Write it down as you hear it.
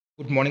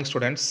Good morning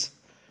students.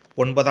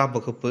 9ஆம்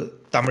வகுப்பு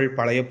தமிழ்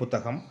பழைய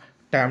புத்தகம்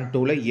டேம்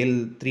 2ல் இயல்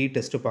 3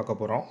 டெஸ்ட்டு பார்க்க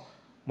போகிறோம்.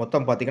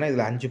 மொத்தம் பார்த்திங்கன்னா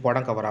இதில் 5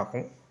 பாடம் கவர்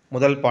ஆகும்.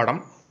 முதல்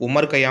பாடம்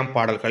உமர் கய்யாம்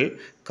பாடல்கள்.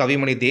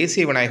 கவிமணி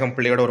தேசிய விநாயகம்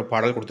பிள்ளையோட ஒரு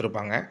பாடல்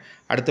கொடுத்துருப்பாங்க.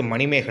 அடுத்து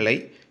மணிமேகலை,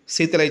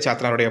 சீத்தலை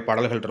சாத்தனாருடைய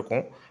பாடல்கள்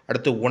இருக்கும்.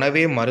 அடுத்து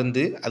உணவே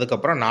மருந்து.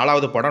 அதுக்கப்புறம்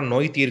 4வது பாடம்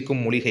நோய்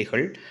தீர்க்கும்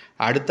மூலிகைகள்.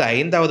 அடுத்து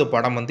 5வது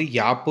பாடம்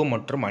யாப்பு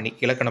மற்றும் அணி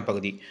இலக்கண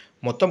பகுதி.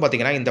 மொத்தம்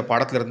பார்த்திங்கன்னா இந்த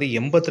பாடத்திலிருந்து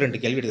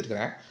 82 கேள்வி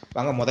எடுத்துருக்கிறேன்.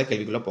 வாங்க முதல்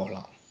கேள்விக்குள்ளே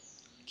போகலாம்.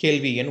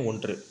 கேள்வி எண்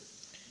 1.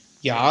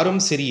 யாரும்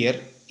சிறியர்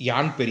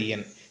யான்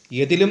பெரியன்,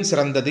 எதிலும்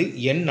சிறந்தது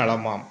என்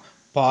நலமாம்,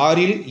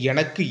 பாரில்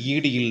எனக்கு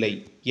ஈடு இல்லை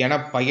என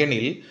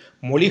பயனில்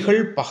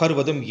மொழிகள்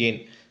பகர்வதும் ஏன்,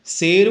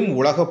 சேரும்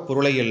உலகப்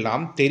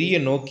பொருளையெல்லாம் தெரிய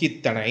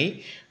நோக்கித்தனை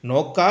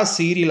நோக்கா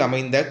சீரில்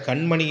அமைந்த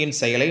கண்மணியின்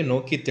செயலை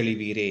நோக்கி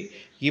தெளிவீரே.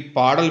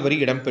 இப்பாடல் வரி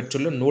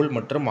இடம்பெற்றுள்ள நூல்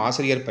மற்றும்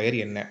ஆசிரியர் பெயர்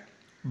என்ன?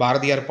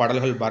 பாரதியார்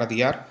பாடல்கள்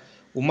பாரதியார்,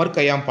 உமர்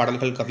கய்யாம்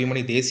பாடல்கள்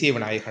கவிமணி தேசிய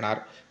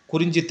விநாயகனார்,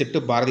 குறிஞ்சி திட்டு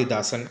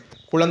பாரதிதாசன்,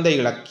 குழந்தை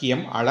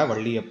இலக்கியம் அள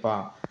வள்ளியப்பா.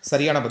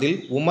 சரியான பதில்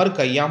உமர்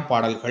கய்யாம்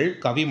பாடல்கள்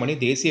கவிமணி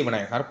தேசிய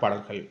விநாயகர்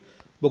பாடல்கள்.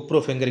 புக்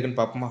ப்ரூஃப் எங்கே இருக்குன்னு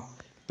பார்ப்போமா?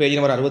 பேஜ்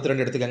நம்பர்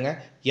 62 எடுத்துக்கோங்க.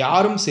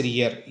 யாரும்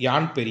சிறியர்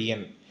யான்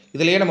பெரியன்.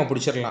 இதிலேயே நம்ம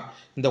பிடிச்சிடலாம்.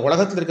 இந்த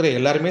உலகத்தில் இருக்கிற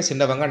எல்லாருமே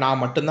சின்னவங்க,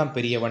 நான் மட்டும்தான்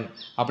பெரியவன்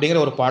அப்படிங்கிற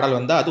ஒரு பாடல்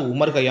வந்தால் அது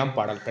உமர் கய்யாம்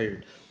பாடல்கள்.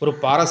 ஒரு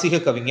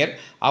பாரசீக கவிஞர்,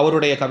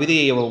 அவருடைய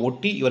கவிதையை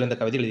ஒட்டி இவர் இந்த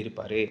கவிதை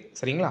எழுதியிருப்பார்.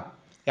 சரிங்களா?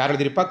 யார்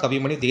எழுதியிருப்பா?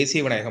 கவிமணி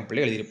தேசிய விநாயகம்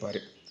பிள்ளை எழுதியிருப்பார்.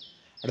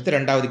 அடுத்து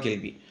 2வது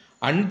கேள்வி.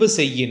 அன்பு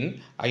செய்யின்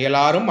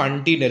அயலாரும்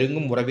அண்டி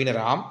நெருங்கும்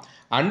உறவினராம்,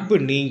 அன்பு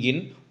நீங்கின்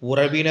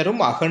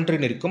உறவினரும் அகன்று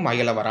நிற்கும்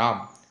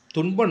அயலவராம்,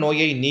 துன்ப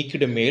நோயை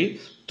நீக்கிடுமேல்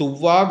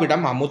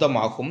துவ்வாவிடம்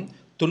அமுதமாகும்,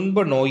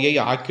 துன்ப நோயை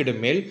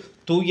ஆக்கிடுமேல்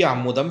தூய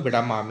அமுதம்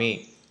விடமாமே.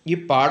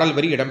 இப்பாடல்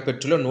வரி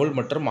இடம்பெற்றுள்ள நூல்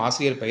மற்றும்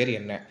ஆசிரியர் பெயர்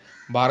என்ன?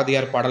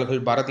 பாரதியார்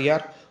பாடல்கள்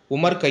பாரதியார்,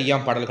 உமர்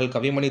கய்யாம் பாடல்கள்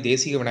கவிமணி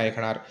தேசிய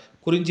விநாயகனார்,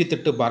 குறிஞ்சி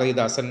திட்டு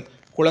பாரதிதாசன்,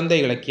 குழந்தை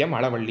இலக்கியம்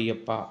அள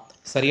வள்ளியப்பா.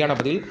 சரியான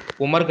பதில்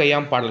உமர்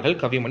கய்யாம்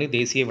பாடல்கள் கவிமணி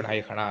தேசிய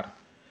விநாயகனார்.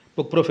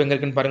 புக் ப்ரூஃப் எங்கே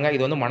இருக்குன்னு பாருங்கள்.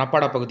 இது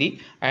மனப்பாட பகுதி,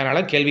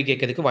 அதனால் கேள்வி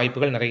கேட்கறதுக்கு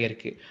வாய்ப்புகள் நிறைய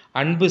இருக்குது.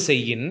 அன்பு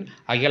செய்யின்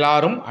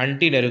அயலாரும்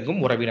அண்டி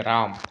நெருங்கும்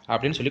உறவினராம்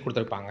அப்படின்னு சொல்லி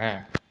கொடுத்துருப்பாங்க.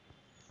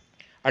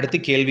 அடுத்து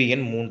கேள்வி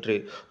எண் 3.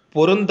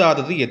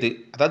 பொருந்தாதது எது,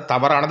 அதாவது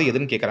தவறானது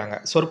எதுன்னு கேட்குறாங்க.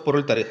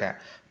 சொற்பொருள் தருக.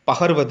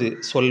 பகர்வது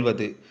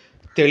சொல்வது,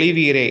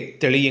 தெளிவீரே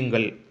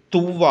தெளியுங்கள்,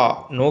 துவ்வா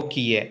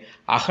நோக்கிய,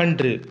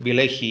 அகன்று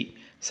விலகி.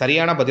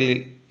 சரியான பதில்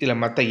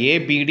இதில் மற்ற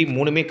ஏபிடி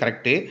 3மே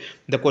கரெக்டு.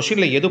 இந்த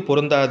கொஷினில் எது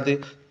பொருந்தாது?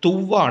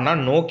 துவ்வானா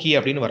நோக்கி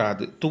அப்படின்னு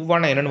வராது.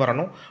 துவ்வானா என்னென்னு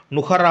வரணும்?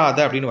 நுகராத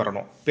அப்படின்னு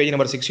வரணும். பேஜ்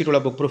நம்பர்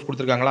 62 புக் ப்ரூஃப்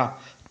கொடுத்துருக்காங்களா?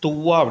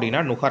 துவ்வா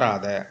அப்படின்னா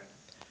நுகராத.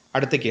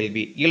 அடுத்த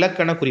கேள்வி.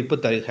 இலக்கண குறிப்பு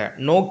தருக.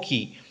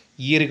 நோக்கி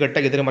ஈறுகட்ட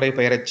எதிர்மறை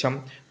பெயரெச்சம்,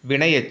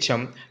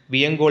 வினையெச்சம்,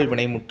 வியங்கோல்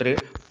வினைமுற்று,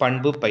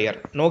 பண்பு பெயர்.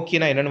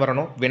 நோக்கினா என்னென்னு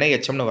வரணும்?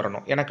 வினையெச்சம்னு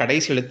வரணும். ஏன்னா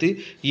கடைசி எழுத்து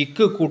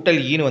இக்கு கூட்டல்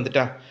ஈன்னு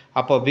வந்துட்டா,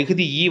 அப்போ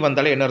விகுதி ஈ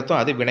வந்தாலே என்ன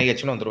அர்த்தம்? அது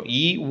வினையெச்சம்னு வந்துடும்.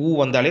 ஈ ஊ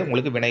வந்தாலே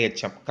உங்களுக்கு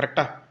வினையெச்சம்.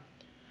 கரெக்டாக?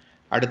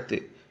 அடுத்து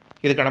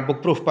இதுக்கான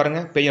புக் ப்ரூஃப்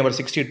பாருங்கள். பேஜ் நம்பர்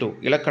 62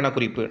 இலக்கண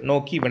குறிப்பு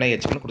நோக்கி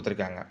வினையெச்சம்னு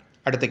கொடுத்துருக்காங்க.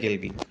 அடுத்த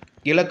கேள்வி.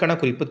 இலக்கண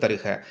குறிப்பு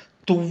தருக.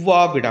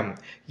 துவ்வாவிடம்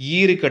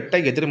ஈறுகட்ட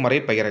எதிர்மறை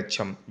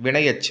பெயரெச்சம்,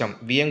 வினையெச்சம்,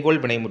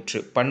 வியங்கோல் வினைமுற்று,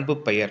 பண்பு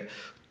பெயர்.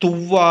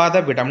 துவ்வாத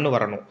விடம்னு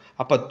வரணும்.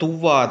 அப்போ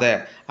துவ்வாத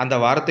அந்த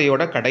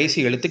வார்த்தையோட கடைசி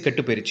எழுத்து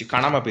கெட்டு போயிருச்சு,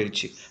 காணாமல்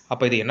போயிருச்சு.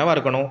 அப்போ இது என்னவா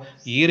இருக்கணும்?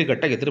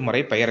 ஈறுகட்ட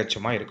எதிர்மறை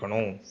பெயரெச்சமாக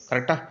இருக்கணும்.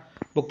 கரெக்டாக?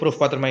 புக் ப்ரூஃப்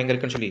பார்த்துருமா எங்கே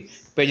இருக்குன்னு சொல்லி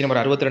பேஜ் நம்பர்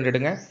 62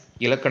 எடுங்க.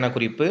 இலக்கண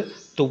குறிப்பு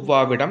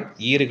துவ்வாவிடம்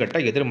ஈறுகட்ட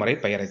எதிர்மறை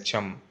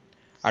பெயரெச்சம்.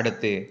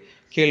 அடுத்து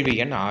கேள்வி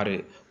எண் 6.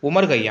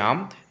 உமர்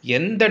கய்யாம்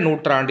எந்த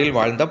நூற்றாண்டில்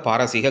வாழ்ந்த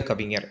பாரசீக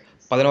கவிஞர்?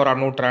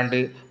 11ஆம் நூற்றாண்டு,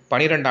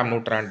 12ஆம்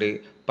நூற்றாண்டு,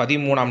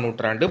 13ஆம்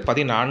நூற்றாண்டு,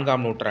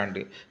 14ஆம்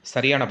நூற்றாண்டு.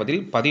 சரியான பதில்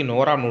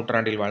 11ஆம்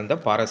நூற்றாண்டில் வாழ்ந்த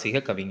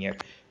பாரசீக கவிஞர்.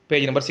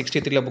 பேஜ் நம்பர்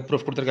 63 புக்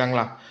ப்ரூஃப்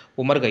கொடுத்துருக்காங்களா?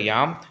 உமர்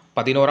கய்யாம்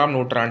 11ஆம்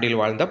நூற்றாண்டில்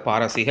வாழ்ந்த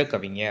பாரசீக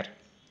கவிஞர்.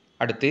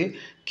 அடுத்து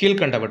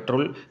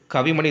கீழ்கண்டவற்றுள்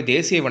கவிமணி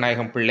தேசிய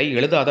விநாயகம் பிள்ளை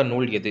எழுதாத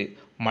நூல் எது?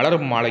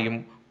 மலரும் மாலையும்,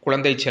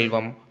 குழந்தை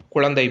செல்வம்,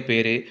 குழந்தை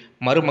பேரு,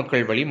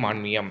 மருமக்கள் வழி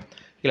மான்மியம்.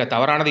 இதில்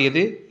தவறானது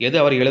எது? எது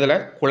அவர் எழுதலை?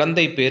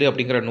 குழந்தை பேரு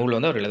அப்படிங்கிற நூல்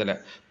அவர் எழுதலை.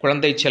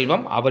 குழந்தை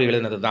செல்வம் அவர்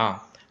எழுதினது தான்.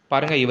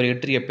 பாருங்கள், இவர்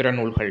இயற்றிய பிற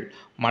நூல்கள்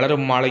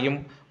மலரும் மாலையும்,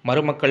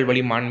 மருமக்கள்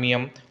வழி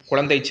மான்மியம்,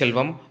 குழந்தை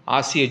செல்வம்,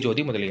 ஆசிய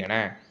ஜோதி முதலியன.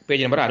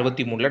 பேஜ் நம்பர்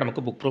 63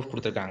 நமக்கு புக் ப்ரூஃப்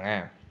கொடுத்துருக்காங்க.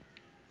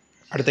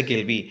 அடுத்த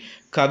கேள்வி.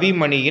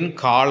 கவிமணியின்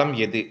காலம்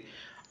எது?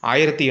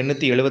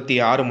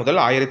 1876 முதல்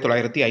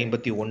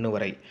 1951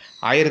 வரை,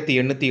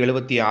 1876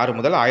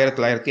 முதல்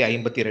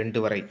 1952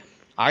 வரை,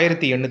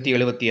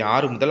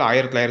 1876 முதல்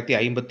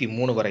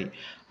 1953 வரை,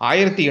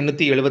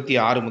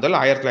 1876 முதல்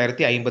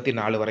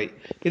 1954 வரை.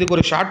 இதுக்கு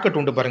ஒரு ஷார்ட்கட்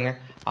உண்டு பாருங்கள்.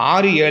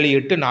 6 7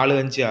 8 4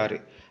 5 6.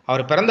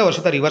 அவர் பிறந்த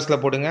வருஷத்தை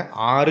ரிவர்ஸில் போடுங்க.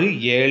 6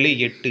 7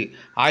 8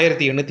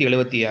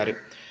 1876.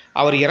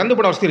 அவர் இறந்து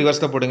போன வருஷத்துக்கு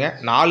ரிவர்ஸில் போடுங்க.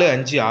 4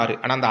 5 6.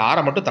 ஆனால் அந்த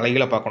 6 மட்டும்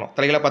தலைகீழ பார்க்கணும்.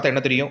 தலைகீழ பார்த்தா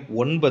என்ன தெரியும்?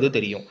 9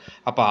 தெரியும்.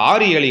 அப்போ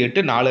 6 7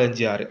 8 4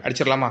 5 6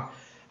 அடிச்சிடலாமா?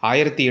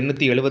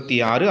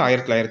 1876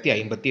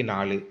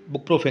 1954.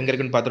 புக் ப்ரூஃப் எங்கே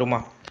இருக்குன்னு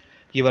பார்த்துருமா?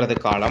 இவரது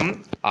காலம்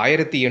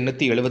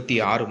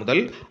 1876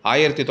 முதல்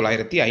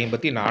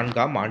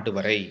 1954 ஆண்டு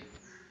வரை.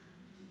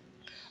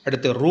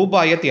 அடுத்து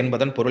ரூபாயத்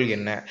என்பதன் பொருள்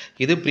என்ன?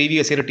 இது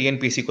ப்ரீவியஸ் இயர்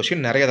டிஎன்பிஎஸ்சி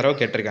கொஸ்டின் நிறைய தடவை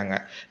கேட்டிருக்காங்க.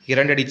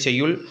 2 அடி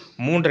செய்யுள்,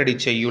 3 அடி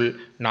செய்யுள்,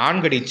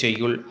 4 அடி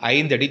செய்யுள்,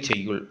 5 அடி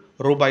செய்யுள்.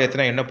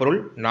 ரூபாயத்னா என்ன பொருள்?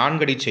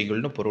 4 அடி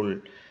செய்யுள்னு பொருள்.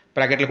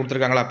 ப்ராக்கெட்டில்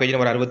கொடுத்துருக்காங்களா? Page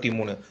number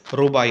 63.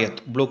 ரூபாயத்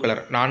ப்ளூ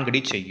கலர் 4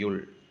 அடி செய்யுள்.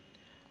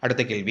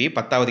 அடுத்த கேள்வி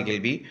 10வது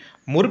கேள்வி.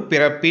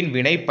 முற்பிறப்பின்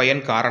வினை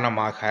பயன்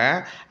காரணமாக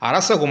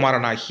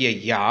அரசகுமாரனாகிய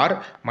யார்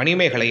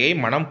மணிமேகலையை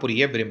மனம்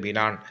புரிய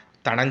விரும்பினான்?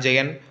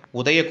 தனஞ்சயன்,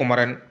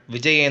 உதயகுமரன்,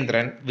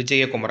 விஜயேந்திரன்,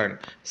 விஜயகுமரன்.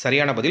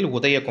 சரியான பதில்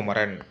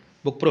உதயகுமரன்.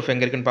 புக் ப்ரூஃப்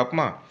எங்கே இருக்குன்னு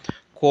பார்ப்போமா?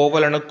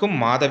 கோவலனுக்கும்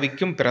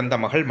மாதவிக்கும் பிறந்த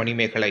மகள்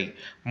மணிமேகலை.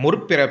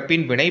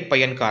 முற்பிறப்பின் வினை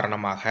பயன்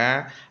காரணமாக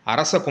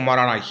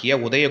அரசகுமாரனாகிய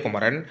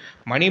உதயகுமரன்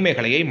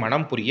மணிமேகலையை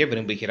மனம் புரிய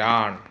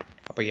விரும்புகிறான்.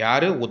 அப்போ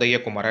யாரு?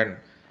 உதயகுமரன்.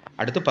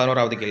 அடுத்து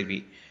 11வது கேள்வி.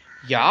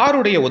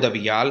 யாருடைய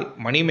உதவியால்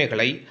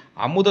மணிமேகலை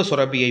அமுத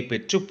சுரபியை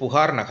பெற்று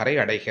புகார் நகரை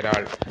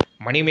அடைகிறாள்?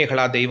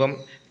 மணிமேகலா தெய்வம்,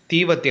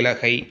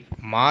 தீவத்திலகை,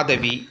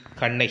 மாதவி,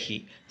 கண்ணகி.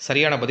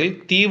 சரியான பதில்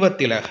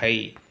தீவத்திலகை.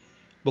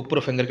 புக்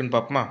ப்ரூஃப் எங்கே இருக்குன்னு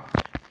பார்ப்போமா?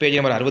 பேஜ்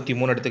நம்பர்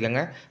 63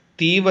 எடுத்துக்கோங்க.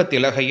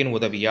 தீவத்திலகையின்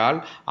உதவியால்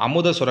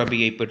அமுத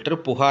சுரபியை பெற்று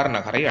புகார்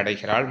நகரை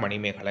அடைகிறாள்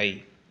மணிமேகலை.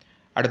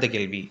 அடுத்த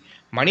கேள்வி.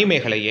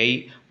 மணிமேகலையை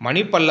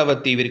மணிப்பல்லவ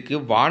தீவிற்கு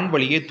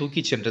வான்வழியே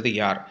தூக்கிச் சென்றது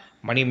யார்?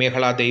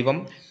 மணிமேகலா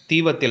தெய்வம்,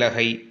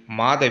 தீவத்திலகை,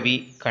 மாதவி,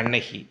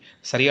 கண்ணகி.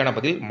 சரியான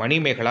பதில்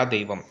மணிமேகலா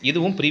தெய்வம்.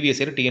 இதுவும் previous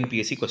year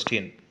TNPSC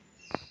question.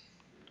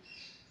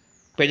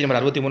 Page number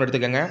 63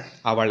 எடுத்துக்கோங்க.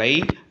 அவளை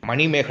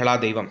மணிமேகலா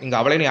தெய்வம். இங்கே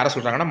அவளைன்னு யாரை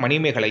சொல்கிறாங்கன்னா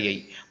மணிமேகலையை.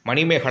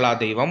 மணிமேகலா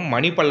தெய்வம்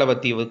மணிப்பல்லவ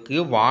தீவுக்கு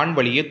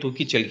வான்வழியே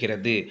தூக்கிச்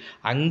செல்கிறது.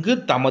 அங்கு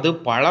தமது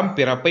பழம்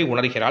பிறப்பை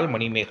உணர்கிறாள்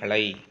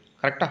மணிமேகலை.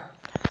 கரெக்டா?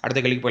 அடுத்த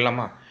கேள்விக்கு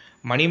போயிடலாமா?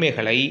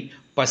 மணிமேகலை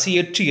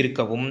பசியற்று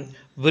இருக்கவும்,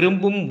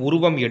 விரும்பும்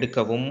உருவம்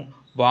எடுக்கவும்,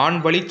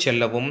 வான்வழி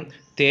செல்லவும்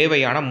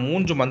தேவையான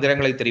 3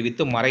 மந்திரங்களை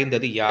தெரிவித்து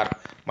மறைந்தது யார்?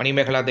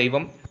 மணிமேகலா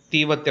தெய்வம்,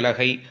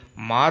 தீவத்திலகை,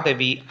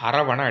 மாதவி,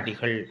 அரவண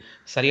அடிகள்.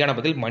 சரியான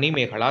பதில்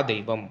மணிமேகலா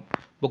தெய்வம்.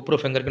 புக்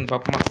ப்ரூஃப் எங்கே இருக்குன்னு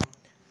பார்ப்போமா?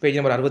 பேஜ்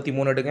நம்பர்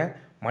 63 எடுங்க.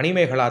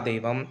 மணிமேகலா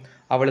தெய்வம்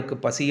அவளுக்கு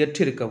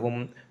பசியற்று இருக்கவும்,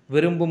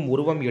 விரும்பும்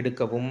உருவம்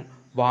எடுக்கவும்,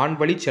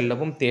 வான்வழி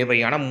செல்லவும்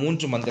தேவையான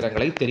 3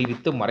 மந்திரங்களை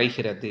தெரிவித்து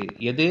மறைகிறது.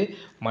 எது?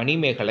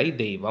 மணிமேகலை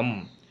தெய்வம்.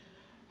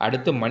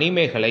 அடுத்து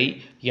மணிமேகலை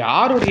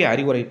யாருடைய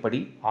அறிவுரைப்படி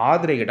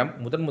ஆதிரையிடம்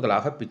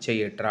முதலாக பிச்சை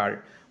ஏற்றாள்?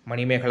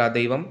 மணிமேகலா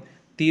தெய்வம்,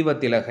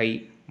 தீவத்திலகை,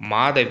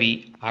 மாதவி,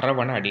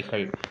 அரவண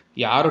அடிகள்.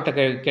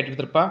 யார்கிட்ட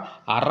கேட்டுருப்பா?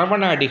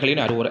 அரவண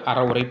அடிகளின்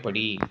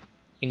அறவுரைப்படி.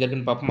 இங்கே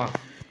இருக்குன்னு பார்ப்போமா?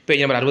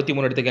 பேஜ் நம்பர்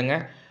 63 எடுத்துக்கோங்க.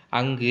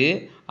 அங்கு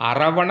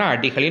அரவண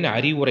அடிகளின்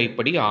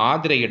அறிவுரைப்படி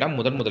ஆதிரையிடம்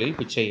முதலில்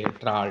பிச்சை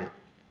ஏற்றாள்.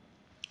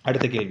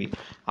 அடுத்த கேள்வி.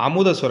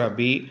 அமுத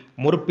சுரபி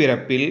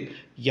முற்பிறப்பில்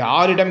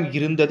யாரிடம்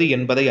இருந்தது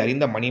என்பதை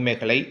அறிந்த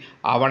மணிமேகலை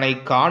அவனை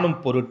காணும்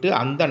பொருட்டு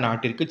அந்த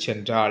நாட்டிற்கு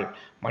சென்றாள்.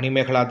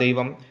 மணிமேகலா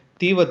தெய்வம்,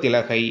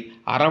 தீவத்திலகை,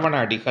 அரவண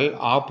அடிகள்,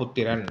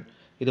 ஆபுத்திரன்.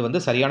 இது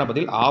சரியான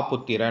பதில்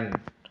ஆபுத்திரன்.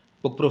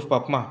 புக் ப்ரூஃப்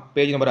பார்ப்போமா?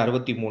 Page number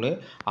 63.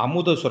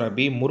 அமுத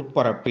சுரபி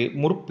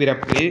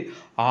முற்பிறப்பில்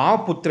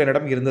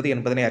ஆபுத்திரனிடம் இருந்தது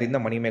என்பதனை அறிந்த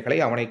மணிமேகலை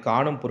அவனை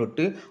காணும்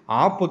பொருட்டு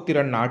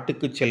ஆபுத்திரன்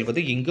நாட்டுக்கு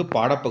செல்வது இங்கு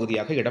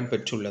பாடப்பகுதியாக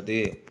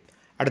இடம்பெற்றுள்ளது.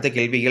 அடுத்த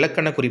கேள்வி.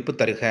 இலக்கண குறிப்பு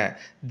தருக.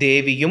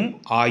 தேவியும்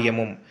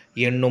ஆயமும்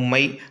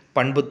எண்ணும்மை,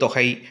 பண்பு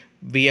தொகை,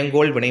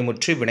 வியங்கோல்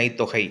வினைமுற்று,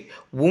 வினைத்தொகை.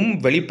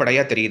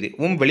 வெளிப்படையாக தெரியுது.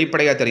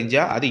 வெளிப்படையாக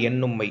தெரிஞ்சால் அது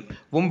எண்ணும்மை.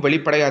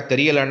 வெளிப்படையாக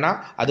தெரியலைன்னா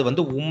அது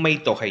உம்மை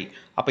தொகை.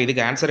 அப்போ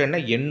இதுக்கு ஆன்சர் என்ன?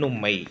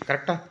 எண்ணும்மை.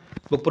 கரெக்டாக?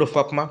 புக் ப்ரூஃப்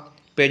பார்ப்போமா?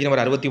 பேஜ்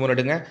நம்பர் 63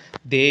 எடுங்க.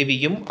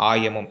 தேவியும்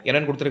ஆயமும்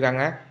என்னன்னு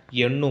கொடுத்துருக்காங்க?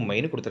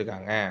 எண்ணும்மைன்னு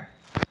கொடுத்துருக்காங்க.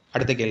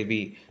 அடுத்த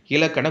கேள்வி.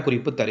 இலக்கண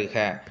குறிப்பு தருக.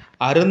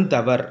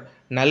 அருந்தவர்,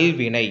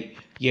 நல்வினை,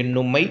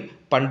 எண்ணும்மை,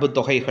 பண்பு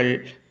தொகைகள்,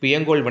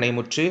 வியங்கோல்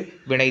வினைமுற்று,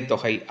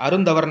 வினைத்தொகை.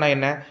 அருந்தவர்னா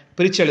என்ன?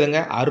 பிரித்து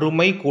எழுதுங்க.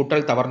 அருமை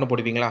கூட்டல் தவறுன்னு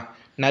போடுவீங்களா?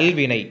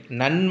 நல்வினை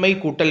நன்மை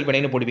கூட்டல்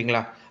வினைன்னு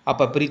போடுவீங்களா?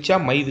 அப்போ பிரித்தா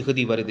மை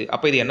விகுதி வருது.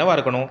 அப்போ இது என்னவா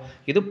இருக்கணும்?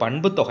 இது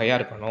பண்பு தொகையாக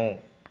இருக்கணும்.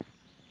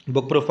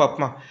 புக் ப்ரூஃப்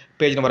பார்ப்போமா?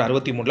 பேஜ் நம்பர்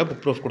 63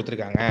 புக் ப்ரூஃப்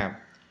கொடுத்துருக்காங்க.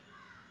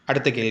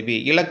 அடுத்த கேள்வி.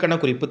 இலக்கண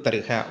குறிப்பு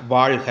தருக.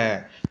 வாழ்க,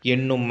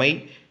 எண்ணும்மை,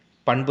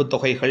 பண்பு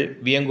தொகைகள்,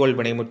 வியங்கோல்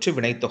வினைமுற்று,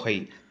 வினைத்தொகை.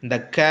 இந்த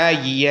க,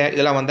 இய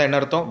இதெல்லாம் வந்தால் என்ன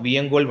அர்த்தம்?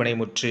 வியங்கோல்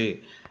வினைமுற்று.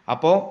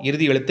 அப்போது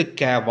இறுதி எழுத்து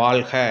க.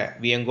 வாழ்க,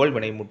 வியங்கோல்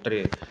வினைமுற்று.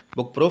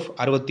 Book proof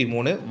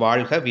 63.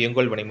 வாழ்க,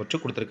 வியங்கோல் வினைமுற்று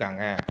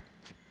கொடுத்துருக்காங்க.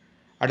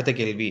 அடுத்த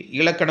கேள்வி.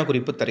 இலக்கண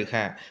குறிப்பு தருக.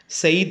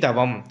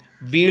 செய்தவம்,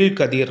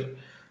 வீழ்கதிர்.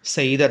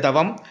 செய்த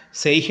தவம்,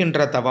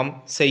 செய்கின்ற தவம்,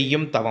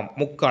 செய்யும் தவம்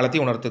முக்காலத்தை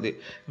உணர்த்துது.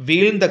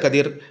 வீழ்ந்த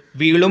கதிர்,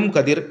 வீழும்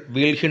கதிர்,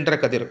 வீழ்கின்ற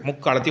கதிர்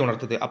முக்காலத்தை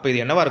உணர்த்துது. அப்போ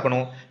இது என்னவா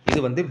இருக்கணும்?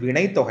 இது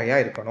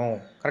வினைத்தொகையாக இருக்கணும்.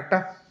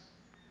 கரெக்டாக?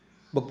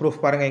 புக்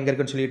ப்ரூஃப் பாருங்கள் எங்கே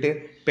இருக்குன்னு சொல்லிட்டு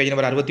பேஜ்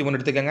நம்பர் 63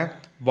 எடுத்துக்கோங்க.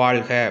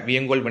 வாழ்க,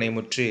 வியங்கோல்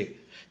வினைமுற்று,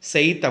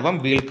 செய்தவம்,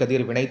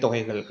 வீழ்கதிர்,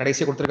 வினைத்தொகைகள்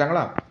கடைசியாக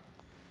கொடுத்துருக்காங்களா?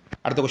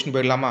 அடுத்த கொஸ்டின்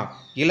போயிடலாமா?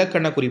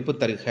 இலக்கண குறிப்பு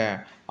தருக.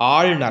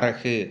 ஆள்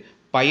நரகு,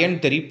 பயன்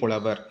தெரி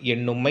புலவர்,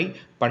 எண்ணும்மை,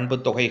 பண்பு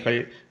தொகைகள்,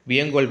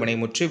 வியங்கோல்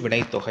வினைமுற்று,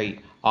 வினைத்தொகை.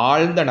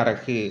 ஆழ்ந்த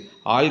நரகு,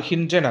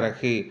 ஆள்கின்ற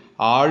நரகு,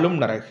 ஆளும்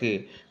நரகு,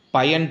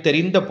 பயன்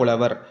தெரிந்த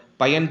புலவர்,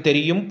 பயன்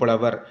தெரியும்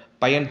புலவர்,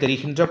 பயன்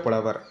தெரிகின்ற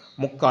புலவர்,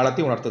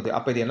 முக்காலத்தை உணர்த்துது.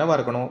 அப்போ இது என்னவா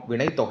இருக்கணும்?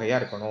 வினைத்தொகையாக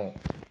இருக்கணும்.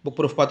 Book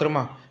proof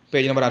பார்த்துருமா?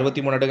 பேஜ் நம்பர்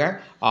 63 எடுங்க.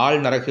 ஆள்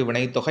நரகு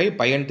வினைத்தொகை,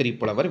 பயன் திரி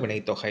புலவர்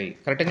வினைத்தொகை.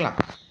 கரெக்டுங்களா?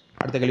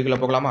 அடுத்த கேள்விக்குள்ள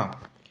போகலாமா?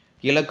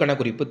 இலக்கண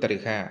குறிப்பு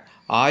தருக.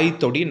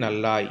 ஆய்தொடி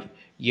நல்லாய்,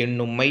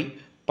 எண்ணும்மை,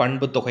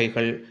 பண்பு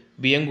தொகைகள்,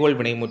 வியங்கோல்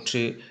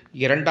வினைமுற்று,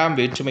 இரண்டாம்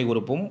வேற்றுமை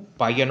உறுப்பும்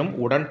பயனும்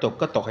உடன்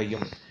தொக்க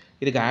தொகையும்.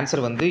 இதுக்கு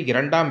ஆன்சர் வந்து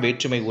இரண்டாம்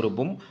வேற்றுமை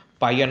உறுப்பும்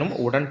பயனும்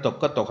உடன்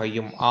தொக்க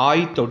தொகையும்.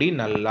 ஆய்தொடி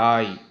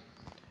நல்லாய்.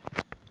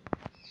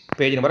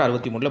 பேஜ் நம்பர்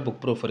 63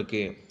 புக் ப்ரூஃப்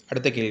இருக்கு.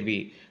 அடுத்த கேள்வி,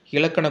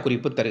 இலக்கண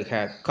குறிப்பு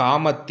தருக.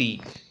 காமத்தி,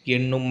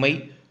 எண்ணும்மை,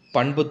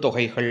 பண்பு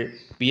தொகைகள்,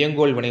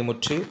 வியங்கோல்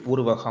வினைமுற்று,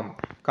 உருவகம்.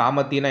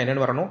 காமத்தினா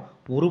என்னென்னு வரணும்?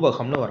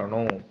 உருவகம்னு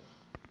வரணும்.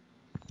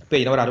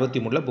 பேஜ் நம்பர்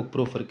 63 புக்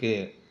ப்ரூஃப் இருக்கு.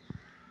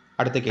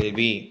 அடுத்த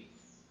கேள்வி,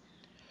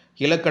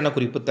 இலக்கண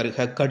குறிப்பு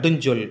தருக.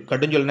 கடுஞ்சொல்.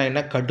 கடுஞ்சொல்னா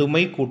என்ன?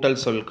 கடுமை கூட்டல்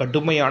சொல்,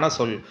 கடுமையான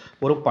சொல்,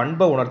 ஒரு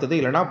பண்பை உணர்த்தது,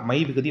 இல்லைனா மை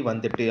விகுதி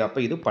வந்துட்டு, அப்போ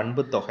இது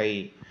பண்பு தொகை.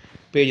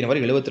 பேஜ்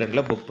நம்பர்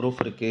 72 புக்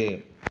ப்ரூஃப் இருக்கு.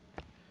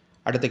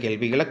 அடுத்த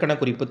கேள்வி, இலக்கண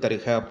குறிப்பு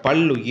தருக.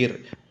 பல்லுயிர்,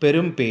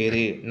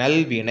 பெரும்பேறு,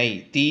 நல்வினை,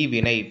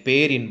 தீவினை,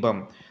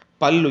 பேரின்பம்.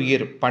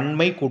 பல்லுயிர்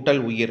பன்மை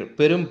கூட்டல் உயிர்,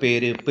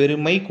 பெரும்பேறு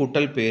பெருமை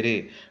கூட்டல் பேறு,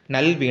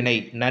 நல்வினை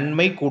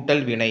நன்மை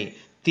கூட்டல் வினை,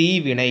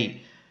 தீவினை,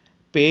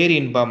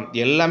 பேரின்பம்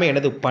எல்லாமே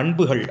எனது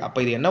பண்புகள். அப்போ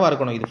இது என்னவா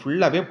இருக்கணும்? இது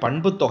ஃபுல்லாகவே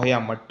பண்பு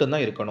தொகையாக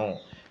மட்டும்தான் இருக்கணும்.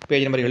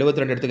 பேஜ் நம்பர்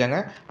 72 எடுத்துக்கோங்க.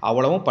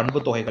 அவ்வளவும் பண்பு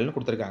தொகைகள்னு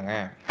கொடுத்துருக்காங்க.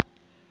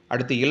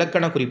 அடுத்து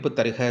இலக்கண குறிப்பு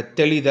தருக.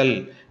 தெளிதல்,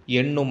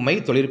 எண்ணும்மை,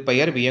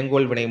 தொழிற்பெயர்,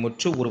 வியங்கோல்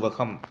வினைமுற்று,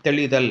 உருவகம்.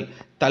 தெளிதல்,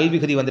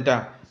 தல்விகுதி வந்துட்டா,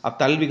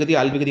 தல்விகுதி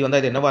அல்விகுதி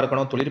வந்தால் இது என்னவா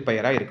இருக்கணும்?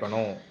 தொழிற்பெயராக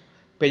இருக்கணும்.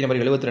 பேஜ்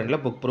நம்பர்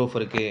 72 புக் ப்ரூஃப்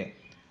இருக்கு.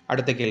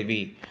 அடுத்த கேள்வி,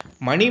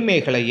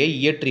 மணிமேகலையை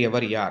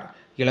இயற்றியவர் யார்?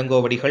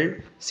 இளங்கோவடிகள்,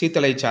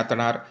 சீத்தலை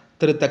சாத்தனார்,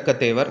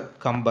 திருத்தக்கத்தேவர்,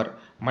 கம்பர்.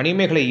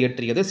 மணிமேகலை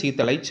இயற்றியது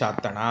சீத்தலை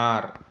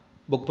சாத்தனார்.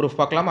 புக் ப்ரூஃப்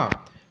பார்க்கலாமா?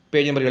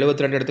 பேஜ் நம்பர்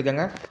 72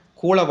 எடுத்துக்கோங்க.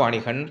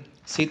 கூலவாணிகன்,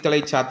 சீத்தலை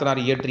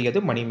சாத்தனார் இயற்றியது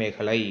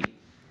மணிமேகலை.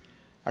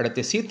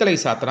 அடுத்து சீத்தலை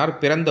சாத்தனார்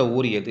பிறந்த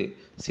ஊர் எது?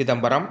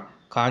 சிதம்பரம்,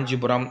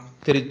 காஞ்சிபுரம்,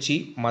 திருச்சி,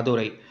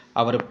 மதுரை.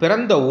 அவர்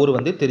பிறந்த ஊர்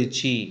வந்து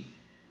திருச்சி.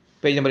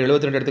 பேஜ் நம்பர்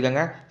 72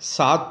 எடுத்துக்கோங்க.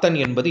 சாத்தன்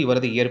என்பது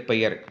இவரது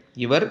இயற்பெயர்.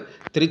 இவர்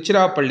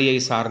திருச்சிராப்பள்ளியை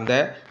சார்ந்த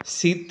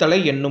சீத்தலை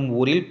என்னும்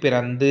ஊரில்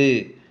பிறந்து,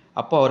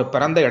 அப்போ அவர்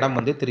பிறந்த இடம்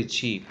வந்து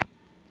திருச்சி.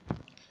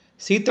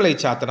 சீத்தலை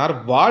சாத்தனார்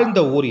வாழ்ந்த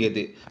ஊர்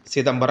எது?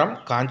 சிதம்பரம்,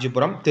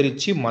 காஞ்சிபுரம்,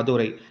 திருச்சி,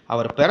 மதுரை.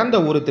 அவர் பிறந்த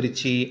ஊர்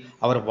திருச்சி,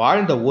 அவர்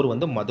வாழ்ந்த ஊர்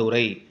வந்து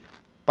மதுரை.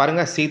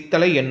 பாருங்க,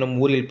 சீத்தலை என்னும்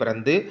ஊரில்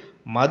பிறந்து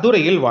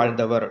மதுரையில்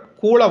வாழ்ந்தவர்.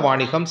 கூல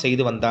வாணிகம்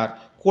செய்து வந்தார்.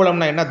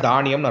 கூலம்னா என்ன?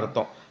 தானியம்னு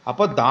அர்த்தம்.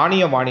 அப்போ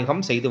தானிய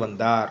வாணிகம் செய்து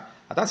வந்தார்.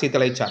 அதான்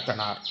சீத்தலை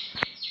சாத்தனார்.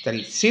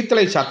 சரி,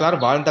 சீத்தலை சாத்தனார்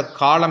வாழ்ந்த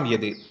காலம்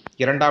எது?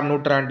 2ஆம்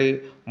நூற்றாண்டு,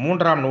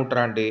 3ஆம்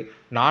நூற்றாண்டு,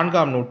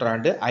 4ஆம்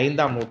நூற்றாண்டு,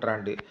 5ஆம்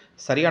நூற்றாண்டு.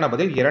 சரியான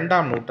பதில்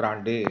 2ஆம்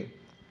நூற்றாண்டு.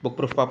 புக்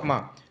ப்ரூஃப் பார்ப்போமா?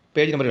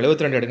 பேஜ் நம்பர்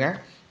 72 எடுங்க.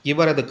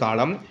 இவரது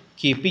காலம்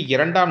கிபி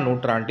 2ஆம்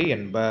நூற்றாண்டு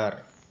என்பர்.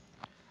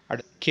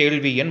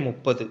 கேள்வி எண்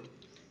 30.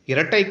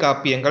 இரட்டை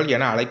காப்பியங்கள்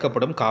என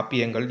அழைக்கப்படும்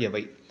காப்பியங்கள்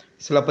எவை?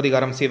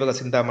 சிலப்பதிகாரம் சீவக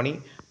சிந்தாமணி,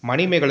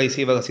 மணிமேகலை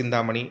சீவக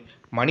சிந்தாமணி,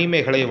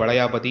 மணிமேகலை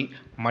வளையாபதி,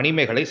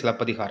 மணிமேகலை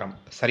சிலப்பதிகாரம்.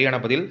 சரியான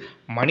பதில்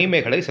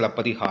மணிமேகலை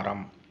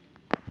சிலப்பதிகாரம்.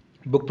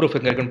 புக் ப்ரூஃப்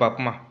எங்கே இருக்குன்னு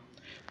பார்ப்போமா?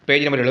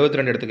 பேஜ் நம்பர்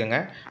 72 எடுத்துக்கோங்க.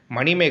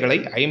 மணிமேகலை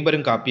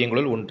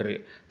ஐம்பெருங்காப்பியங்களுள் ஒன்று.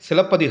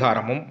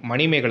 சிலப்பதிகாரமும்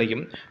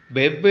மணிமேகலையும்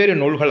வெவ்வேறு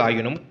நூல்கள்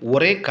ஆயினும்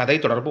ஒரே கதை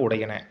தொடர்பு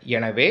உடையன.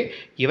 எனவே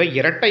இவை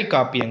இரட்டை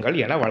காப்பியங்கள்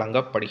என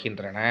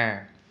வழங்கப்படுகின்றன.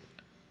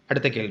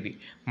 அடுத்த கேள்வி,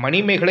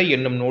 மணிமேகலை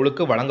என்னும்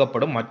நூலுக்கு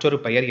வழங்கப்படும் மற்றொரு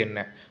பெயர் என்ன?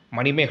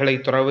 மணிமேகலை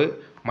துறவு,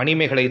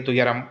 மணிமேகலை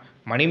துயரம்,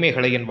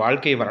 மணிமேகலையின்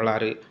வாழ்க்கை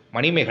வரலாறு,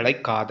 மணிமேகலை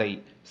காதை.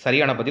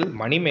 சரியான பதில்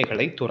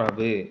மணிமேகலை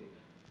துறவு.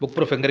 புக்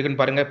ப்ரூஃப் எங்கே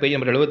இருக்குன்னு பாருங்கள். பேஜ்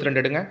நம்பர்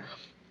 72 எடுங்க.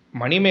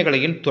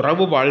 மணிமேகலையின்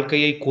துறவு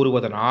வாழ்க்கையை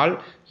கூறுவதனால்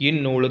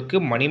இந்நூலுக்கு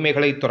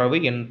மணிமேகலை துறவு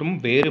என்றும்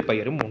வேறு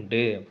பெயரும்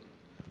உண்டு.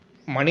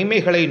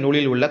 மணிமேகலை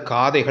நூலில் உள்ள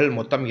காதைகள்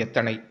மொத்தம்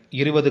எத்தனை?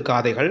 20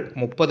 காதைகள்,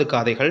 30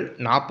 காதைகள்,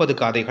 40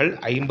 காதைகள்,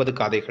 50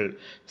 காதைகள்.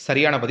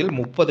 சரியான பதில்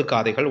 30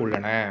 காதைகள்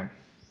உள்ளன.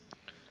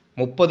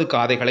 30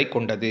 காதைகளை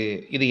கொண்டது.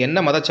 இது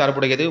என்ன மத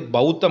சார்புடையது?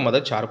 பௌத்த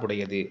மத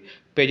சார்புடையது.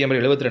 பேஜ்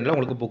நம்பர் 72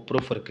 உங்களுக்கு புக்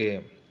ப்ரூஃப்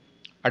இருக்குது.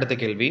 அடுத்த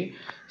கேள்வி,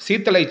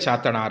 சீத்தலை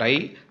சாத்தனாரை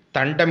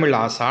தண்டமிழ்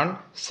ஆசான்,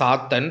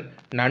 சாத்தன்,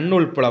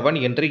 நன்னூல் புலவன்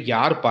என்று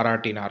யார்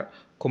பாராட்டினார்?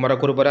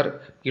 குமரகுருபரர்,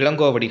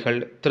 இளங்கோவடிகள்,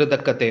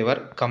 திருத்தக்கத்தேவர்,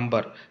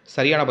 கம்பர்.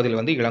 சரியான பதில்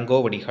வந்து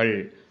இளங்கோவடிகள்.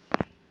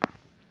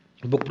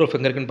 புக் ப்ரூஃப்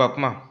எங்கே இருக்குன்னு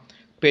பார்ப்போமா?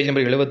 Page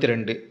number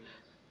 72.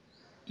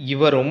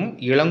 இவரும்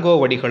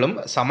இளங்கோவடிகளும்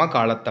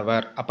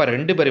சமகாலத்தவர். அப்போ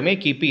 2 பேருமே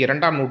கிபி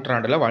 2ஆம்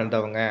நூற்றாண்டில்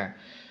வாழ்ந்தவங்க.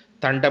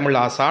 தண்டமிழ்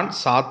ஆசான்,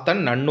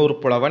 சாத்தன், நன்னூர்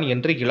புலவன்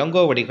என்று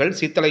இளங்கோவடிகள்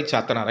சீத்தலை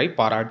சாத்தனாரை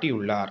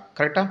பாராட்டியுள்ளார்.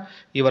 கரெக்டாக?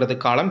 இவரது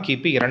காலம்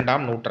கிபி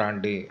 2ஆம்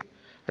நூற்றாண்டு.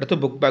 அடுத்து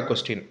புக் பேக்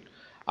கொஸ்டின்.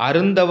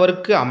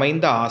 அருந்தவர்க்கு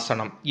அமைந்த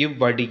ஆசனம்.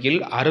 இவ்வடியில்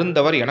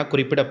அருந்தவர் என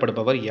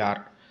குறிப்பிடப்படுபவர் யார்?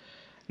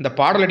 இந்த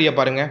பாடலடியை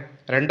பாருங்க.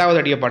 2வது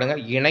அடியை பாருங்க.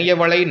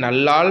 இணையவளை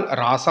நல்லாள்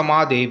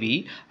ராசமாதேவி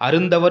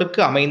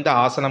அருந்தவர்க்கு அமைந்த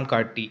ஆசனம்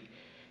காட்டி.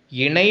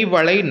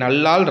 இணைவளை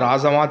நல்லாள்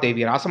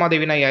ராசமாதேவி.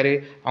 ராசமாதேவினா யார்?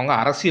 அவங்க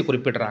அரசியை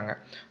குறிப்பிடுறாங்க.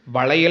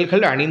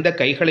 வளையல்கள் அணிந்த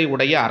கைகளை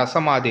உடைய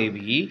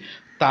அரசமாதேவி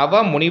தவ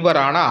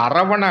முனிவரான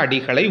அரவண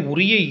அடிகளை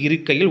உரிய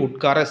இருக்கையில்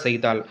உட்கார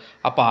செய்தாள்.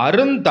 அப்போ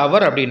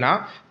அருந்தவர் அப்படின்னா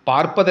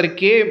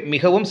பார்ப்பதற்கே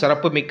மிகவும்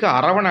சிறப்புமிக்க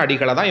அரவண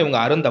அடிகளை தான் இவங்க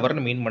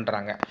அருந்தவர்னு மீன்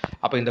பண்ணுறாங்க.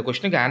 அப்போ இந்த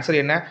கொஸ்டினுக்கு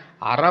ஆன்சர் என்ன?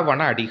 அரவண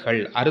அடிகள்.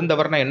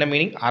 அருந்தவர்னா என்ன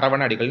மீனிங்?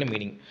 அரவண அடிகள்னு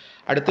மீனிங்.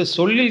 அடுத்து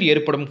சொல்லில்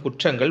ஏற்படும்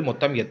குற்றங்கள்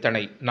மொத்தம்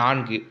எத்தனை?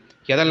 4.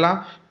 எதெல்லாம்?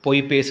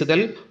 பொய்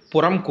பேசுதல்,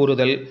 புறம்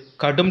கூறுதல்,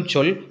 கடும்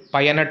சொல்,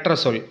 பயனற்ற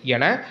சொல்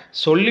என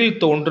சொல்லில்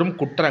தோன்றும்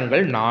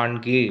குற்றங்கள்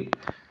 4.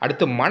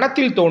 அடுத்து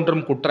மனத்தில்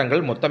தோன்றும்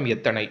குற்றங்கள் மொத்தம்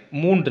எத்தனை?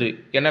 3.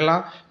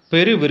 என்னெல்லாம்?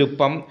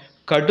 பெருவிருப்பம்,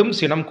 கடும்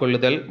சினம்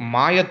கொள்ளுதல்,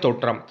 மாயத்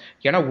தோற்றம்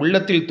என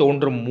உள்ளத்தில்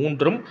தோன்றும்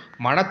 3ம்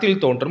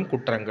மனத்தில் தோன்றும்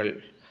குற்றங்கள்.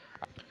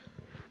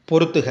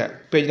 பொறுத்துக.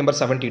 Page number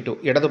 72.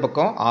 இடது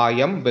பக்கம்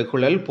ஆயம்,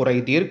 வெகுழல்,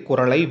 புரைதீர்,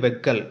 குறளை,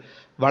 வெக்கல்.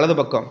 வலது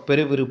பக்கம்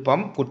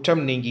பெருவிருப்பம்,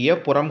 குற்றம் நீங்கிய,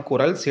 புறம்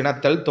குறல்,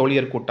 சினத்தல்,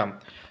 தோழியர் கூட்டம்.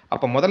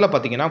 அப்போ முதல்ல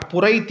பார்த்தீங்கன்னா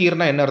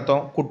புரைதீர்னா என்ன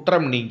அர்த்தம்?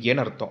 குற்றம்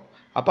நீங்கியன்னு அர்த்தம்.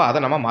 அப்போ அதை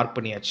நம்ம மார்க்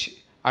பண்ணியாச்சு.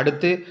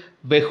 அடுத்து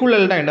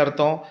வெகுழல்னா என்ன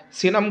அர்த்தம்?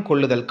 சினம்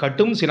கொள்ளுதல்,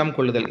 கடும் சினம்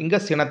கொள்ளுதல். இங்கே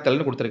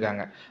சினத்தல்னு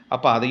கொடுத்துருக்காங்க.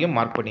 அப்போ அதையும்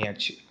மார்க்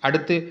பண்ணியாச்சு.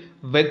 அடுத்து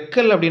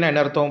வெக்கல் அப்படின்னா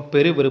என்ன அர்த்தம்?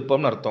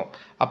 பெருவிருப்பம்னு அர்த்தம்.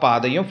 அப்போ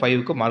அதையும்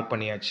 5க்கு மார்க்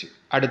பண்ணியாச்சு.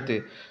 அடுத்து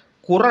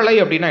குறளை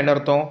அப்படின்னா என்ன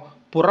அர்த்தம்?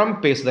 புறம்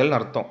பேசுதல்னு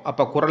அர்த்தம்.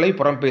 அப்போ குறளை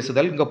புறம்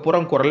பேசுதல், இங்கே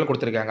புறம் குறல்னு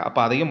கொடுத்துருக்காங்க. அப்போ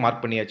அதையும்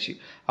மார்க் பண்ணியாச்சு.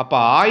 அப்போ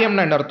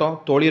ஆயம்னா என்ன அர்த்தம்?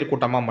 தோழியர்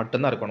கூட்டமாக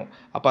மட்டும்தான் இருக்கணும்.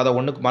 அப்போ அதை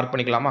 1க்கு மார்க்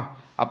பண்ணிக்கலாமா?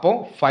 அப்போ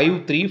 5,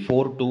 3,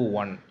 4, 2,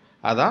 1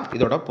 அதான்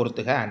இதோட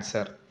பொறுத்துக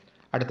ஆன்சர்.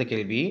 அடுத்த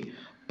கேள்வி.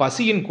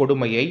 பசியின்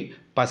கொடுமையை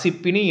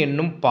பசிப்பினி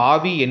என்னும்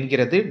பாவி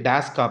என்கிறது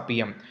டேஸ்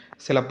காப்பியம்.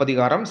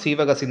 சிலப்பதிகாரம்,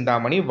 சீவக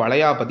சிந்தாமணி,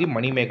 வளையாபதி,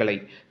 மணிமேகலை.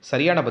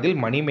 சரியான பதில்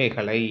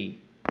மணிமேகலை.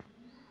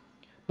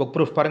 புக்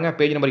ப்ரூஃப் பாருங்கள்,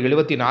 பேஜ் நம்பர்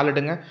 74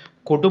 எடுங்க.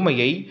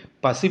 கொடுமையை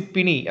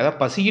பசிப்பினி, அதாவது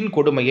பசியின்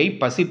கொடுமையை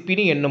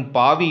பசிப்பினி என்னும்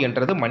பாவி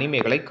என்றது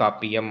மணிமேகலை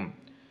காப்பியம்.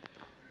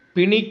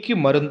 பிணிக்கு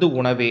மருந்து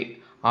உணவே,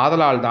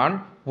 ஆதலால் தான்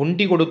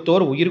உண்டி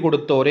கொடுத்தோர் உயிர்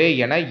கொடுத்தோரே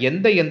என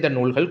எந்த எந்த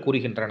நூல்கள்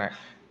கூறுகின்றன?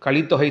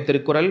 கலித்தொகை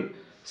திருக்குறள்,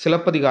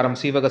 சிலப்பதிகாரம்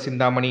சீவக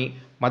சிந்தாமணி,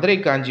 மதுரை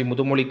காஞ்சி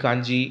முதுமொழி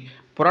காஞ்சி,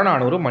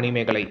 புறநானூறு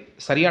மணிமேகலை.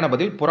 சரியான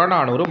பதில்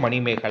புறநானூறு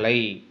மணிமேகலை.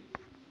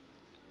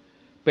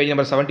 பேஜ்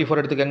நம்பர்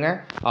 74 எடுத்துக்கங்க.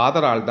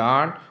 ஆதலால்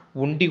தான்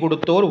உண்டி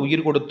கொடுத்தோர்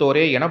உயிர்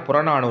கொடுத்தோரே என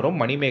புறநானூறும்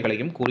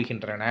மணிமேகலையும்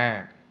கூறுகின்றன.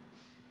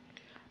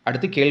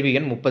 அடுத்து கேள்வி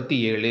எண்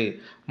 37.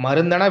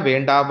 மருந்தன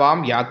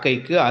வேண்டாவாம்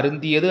யாக்கைக்கு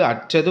அருந்தியது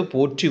அற்றது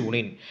போற்றி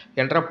உணின்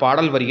என்ற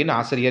பாடல் வரியின்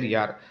ஆசிரியர்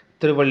யார்?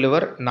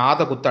 திருவள்ளுவர்,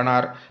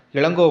 நாதகுத்தனார்,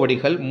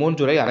 இளங்கோவடிகள்,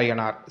 மூன்றுரை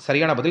அரையனார்.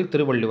 சரியான பதில்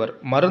திருவள்ளுவர்.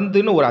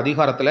 மருந்துன்னு ஒரு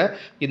அதிகாரத்தில்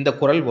இந்த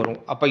குறள் வரும்.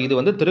 அப்போ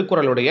இது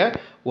திருக்குறளுடைய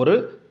ஒரு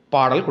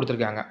பாடல்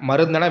கொடுத்துருக்காங்க.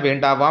 மருந்தன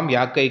வேண்டாவாம்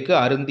யாக்கைக்கு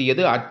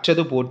அருந்தியது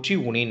அற்றது போற்றி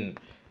உணின்.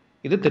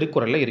 இது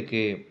திருக்குறளில்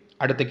இருக்குது.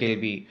 அடுத்த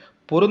கேள்வி.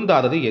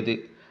 பொருந்தாதது எது?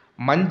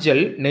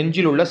 மஞ்சள்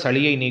நெஞ்சிலுள்ள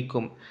சளியை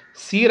நீக்கும்,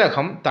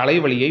 சீரகம்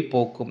தலைவலியை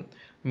போக்கும்,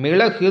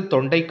 மிளகு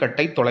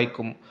தொண்டைக்கட்டை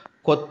தொலைக்கும்,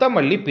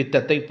 கொத்தமல்லி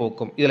பித்தத்தை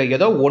போக்கும். இதில்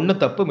ஏதோ ஒன்று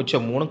தப்பு,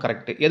 மிச்சம் 3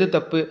 கரெக்டு. எது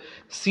தப்பு?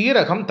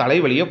 சீரகம்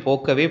தலைவலியை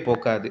போக்கவே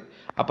போக்காது.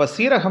 அப்போ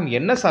சீரகம்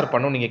என்ன சார்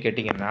பண்ணும் நீங்கள்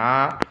கேட்டிங்கன்னா,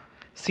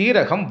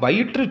 சீரகம்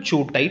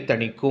வயிற்றுச்சூட்டை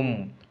தணிக்கும்.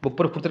 புக்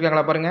ப்ரூஃப்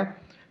கொடுத்துருக்காங்களா பாருங்கள்.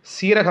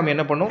 சீரகம்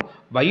என்ன பண்ணும்?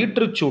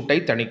 வயிற்றுச்சூட்டை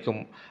தணிக்கும்.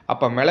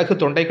 அப்போ மிளகு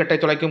தொண்டைக்கட்டை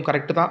தொலைக்கும்,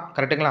 கரெக்டு தான்,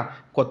 கரெக்டுங்களா?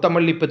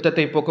 கொத்தமல்லி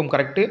பித்தத்தை போக்கும்,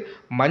 கரெக்டு.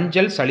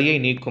 மஞ்சள் சளியை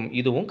நீக்கும்,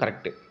 இதுவும்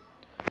கரெக்டு.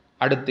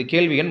 அடுத்து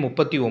கேள்வி எண்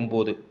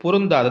 39.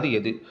 பொருந்தாதது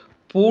எது?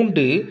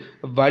 பூண்டு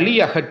வலி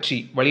அகற்றி,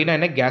 வலினா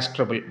என்ன? Gas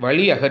trouble.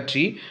 வலி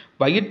அகற்றி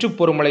வயிற்று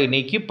பொறுமலை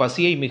நீக்கி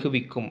பசியை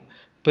மிகுவிக்கும்.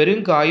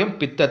 பெருங்காயம்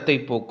பித்தத்தை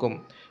போக்கும்.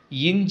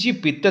 இஞ்சி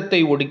பித்தத்தை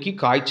ஒடுக்கி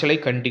காய்ச்சலை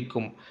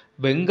கண்டிக்கும்.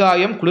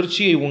 வெங்காயம்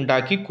குளிர்ச்சியை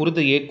உண்டாக்கி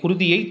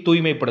குருதியை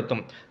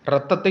தூய்மைப்படுத்தும்,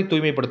 இரத்தத்தை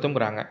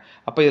தூய்மைப்படுத்துங்கிறாங்க.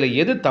 அப்போ இதில்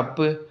எது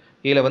தப்பு?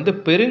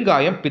 இதில்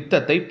பெருங்காயம்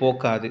பித்தத்தை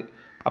போக்காது.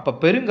 அப்போ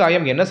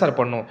பெருங்காயம் என்ன சார்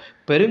பண்ணும்?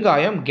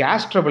 பெருங்காயம்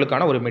கேஸ்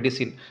ட்ரபிளுக்கான ஒரு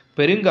மெடிசின்.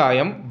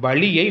 பெருங்காயம்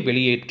வலியை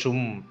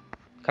வெளியேற்றும்.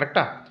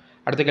 கரெக்டா?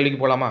 அடுத்த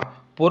கேள்விக்கு போகலாமா?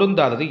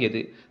 பொருந்தாதது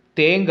எது?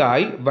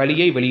 தேங்காய்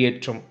வலியை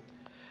வெளியேற்றும்.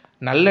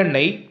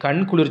 நல்லெண்ணெய்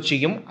கண்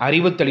குளிர்ச்சியும்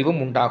அறிவு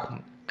தெளிவும்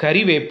உண்டாகும்.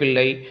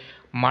 கறிவேப்பிள்ளை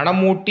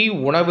மணமூட்டி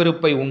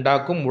உணவிருப்பை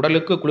உண்டாக்கும்,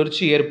 உடலுக்கு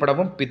குளிர்ச்சி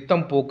ஏற்படவும்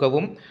பித்தம்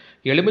போக்கவும்.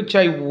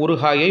 எலுமிச்சாய்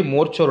ஊறுகாயை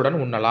மோர்ச்சோருடன்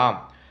உண்ணலாம்.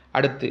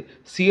 அடுத்து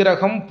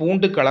சீரகம்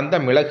பூண்டு கலந்த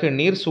மிளகு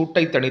நீர்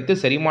சூட்டை தணித்து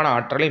செரிமான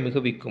ஆற்றலை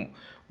மிகுவிக்கும்.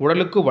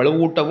 உடலுக்கு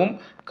வலுவூட்டவும்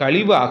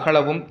கழிவு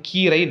அகலவும்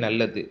கீரை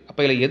நல்லது.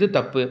 அப்போ இதில் எது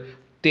தப்பு?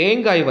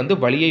 தேங்காய்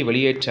வலியை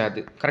வெளியேற்றாது.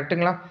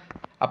 கரெக்டுங்களா?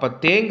 அப்போ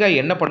தேங்காய்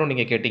என்ன பண்ணும்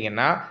நீங்கள்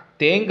கேட்டிங்கன்னா,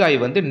 தேங்காய்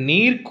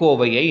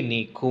நீர்க்கோவையை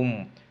நீக்கும்.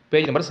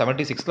 பேஜ் நம்பர்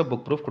 76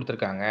 புக் ப்ரூஃப்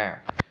கொடுத்துருக்காங்க.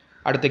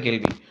 அடுத்த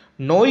கேள்வி.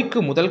 நோய்க்கு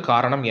முதல்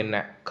காரணம் என்ன?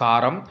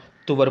 காரம்,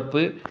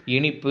 துவர்ப்பு,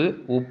 இனிப்பு,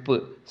 உப்பு.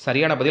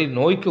 சரியான பதில்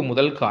நோய்க்கு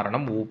முதல்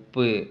காரணம்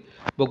உப்பு.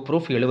 புக்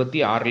ப்ரூஃப்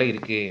 76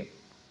 இருக்குது.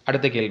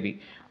 அடுத்த கேள்வி.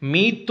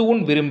 மீத்தூன்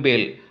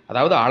விரும்பேல்,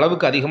 அதாவது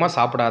அளவுக்கு அதிகமாக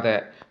சாப்பிடாத,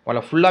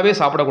 ஃபுல்லாகவே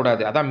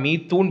சாப்பிடக்கூடாது, அதான்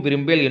மீத்தூன்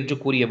விரும்பேல் என்று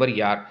கூறியவர்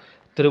யார்?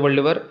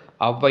 திருவள்ளுவர்,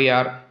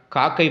 ஔவையார்,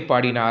 காக்கை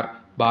பாடினார்,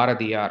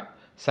 பாரதியார்.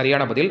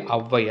 சரியான பதில்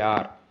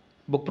ஔவையார்.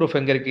 புக் ப்ரூஃப்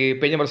எங்கே இருக்குது?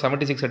 பேஜ் நம்பர்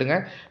 76 எடுங்க.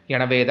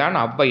 எனவே தான்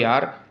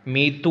ஔவையார்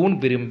மீத்தூன்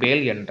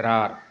விரும்பேல்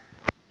என்றார்.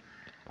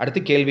 அடுத்து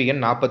கேள்வி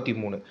எண்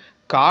 43.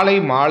 காலை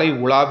மாலை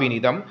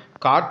உலாவினிதம்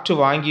காற்று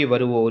வாங்கி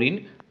வருவோரின்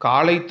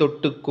காலை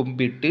தொட்டு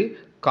கும்பிட்டு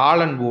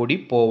காலன் ஓடி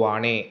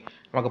போவானே.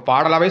 நமக்கு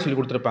பாடலாகவே சொல்லி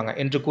கொடுத்துருப்பாங்க.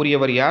 என்று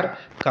கூறியவர் யார்?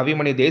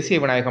 கவிமணி தேசிய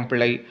விநாயகம்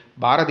பிள்ளை.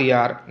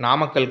 பாரதியார்.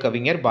 நாமக்கல்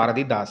கவிஞர்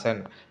பாரதிதாசன்.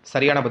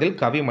 சரியான பதில்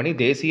கவிமணி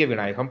தேசிய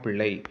விநாயகம்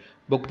பிள்ளை.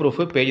 Book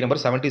proof page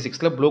number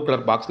 76 blue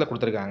colour பாக்ஸில்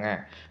கொடுத்துருக்காங்க.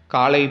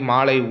 காலை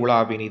மாலை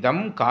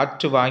உலாவினிதம்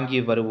காற்று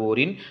வாங்கி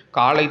வருவோரின்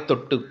காலை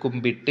தொட்டு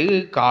கும்பிட்டு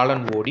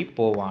காலன் ஓடி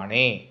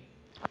போவானே.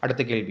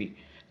 அடுத்த கேள்வி.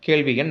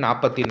 கேள்வி எண்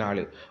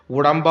 44.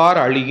 உடம்பார்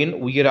அழியின்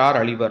உயிரார்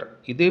அழிவர்.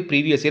 இது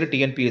ப்ரீவியஸ் இயர்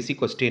டிஎன்பிஎஸ்சி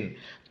கொஸ்டின்.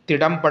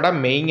 திடம்பட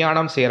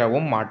மெய்ஞானம்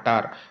சேரவும்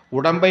மாட்டார்.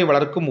 உடம்பை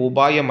வளர்க்கும்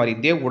உபாயம்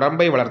அறிந்தே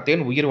உடம்பை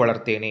வளர்த்தேன் உயிர்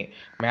வளர்த்தேனே.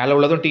 மேலே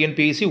உள்ளதும்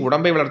டிஎன்பிஎஸ்சி,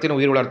 உடம்பை வளர்த்தேன்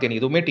உயிர் வளர்த்தேன்,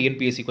 இதுவுமே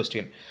டிஎன்பிஎஸ்சி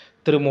கொஸ்டின்.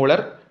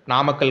 திருமூலர்.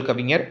 நாமக்கல்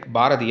கவிஞர்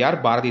பாரதியார்.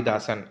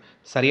 பாரதிதாசன்.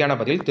 சரியான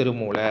பதில்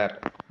திருமூலர்.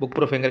 புக்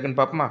ப்ரூஃப் எங்கே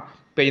இருக்குன்னு பார்ப்போமா?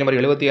 பேஜ் நம்பர்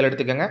 77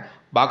 எடுத்துக்கோங்க.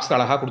 பாக்ஸ்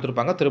அழகாக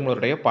கொடுத்துருப்பாங்க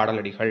திருமூலருடைய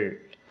பாடலடிகள்.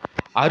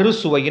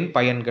 அறுசுவையின்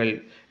பயன்கள்.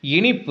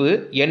 இனிப்பு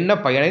என்ன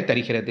பயனை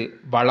தருகிறது?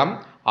 வளம்,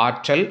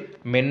 ஆற்றல்,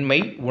 மென்மை,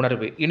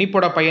 உணர்வு.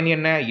 இனிப்போட பயன்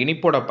என்ன?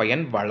 இனிப்போட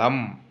பயன்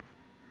வளம்.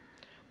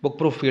 புக்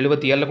ப்ரூஃப்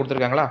 77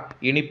 கொடுத்துருக்காங்களா?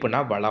 இனிப்புனா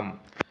வளம்.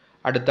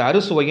 அடுத்து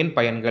அறுசுவையின்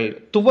பயன்கள்.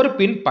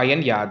 துவர்ப்பின்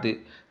பயன் யாது?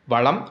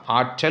 வளம்,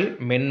 ஆற்றல்,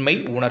 மென்மை,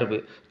 உணர்வு.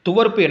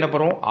 துவர்ப்பு என்ன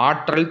பண்ணும்?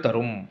 ஆற்றல்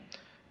தரும்.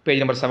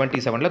 பேஜ் நம்பர்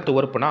 77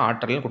 துவர்ப்புனா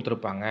ஆற்றல்னு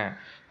கொடுத்துருப்பாங்க.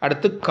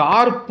 அடுத்து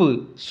கார்ப்பு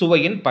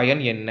சுவையின்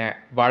பயன் என்ன?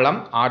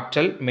 வளம்,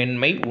 ஆற்றல்,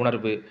 மென்மை,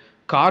 உணர்வு.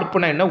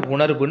 கார்ப்புனா என்ன?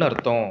 உணர்வுன்னு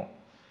அர்த்தம்.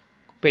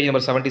 பேஜ்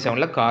நம்பர்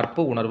 77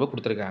 கார்ப்பு உணர்வு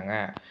கொடுத்துருக்காங்க.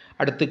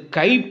 அடுத்து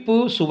கைப்பு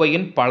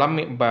சுவையின்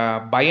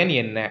பயன்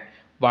என்ன?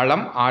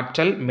 வளம்,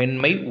 ஆற்றல்,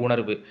 மென்மை,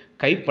 உணர்வு.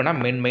 கைப்புனா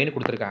மென்மைன்னு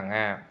கொடுத்துருக்காங்க.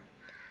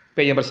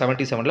 பேஜ் நம்பர்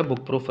 77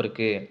 புக் ப்ரூஃப்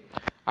இருக்குது.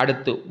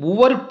 அடுத்து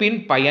உவர்ப்பின்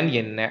பயன்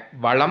என்ன?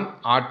 வளம்,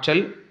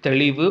 ஆற்றல்,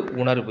 தெளிவு,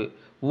 உணர்வு.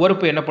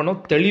 உவர்ப்பு என்ன பண்ணும்?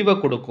 தெளிவை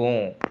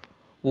கொடுக்கும்.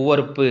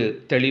 உவர்ப்பு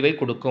தெளிவை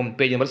கொடுக்கும்.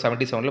 பேஜ் நம்பர்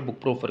 77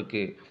 புக் ப்ரூஃப்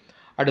இருக்குது.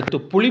 அடுத்து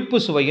புளிப்பு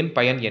சுவையின்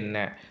பயன் என்ன?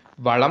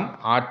 வளம்,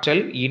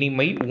 ஆற்றல்,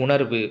 இனிமை,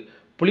 உணர்வு.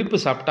 புளிப்பு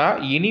சாப்பிட்டா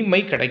இனிமை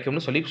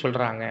கிடைக்கும்னு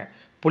சொல்கிறாங்க.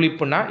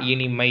 புளிப்புனா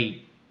இனிமை.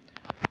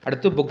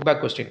 அடுத்து புக்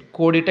பேக் கொஸ்டின்.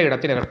 கோடிட்ட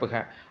இடத்தை நிரப்புக.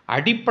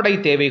 அடிப்படை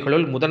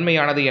தேவைகளுள்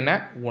முதன்மையானது என்ன?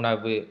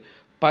 உணவு.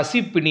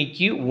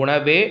 பசிப்பிணிக்கு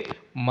உணவே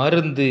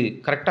மருந்து.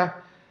 கரெக்டாக?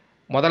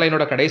 முதல்ல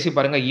என்னோட கடைசி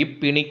பாருங்கள்.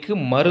 இப்பிணிக்கு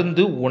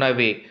மருந்து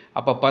உணவே.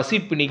 அப்போ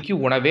பசிப்பிணிக்கு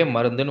உணவே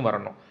மருந்துன்னு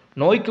வரணும்.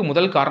 நோய்க்கு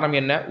முதல் காரணம்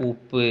என்ன?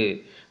 உப்பு.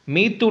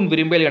 மீத்தூன்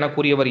விரும்பேல் என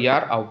கூறியவர்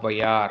யார்?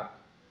 ஔவையார்.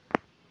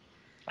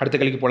 அடுத்த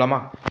கேள்விக்கு போகலாமா?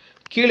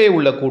 கீழே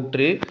உள்ள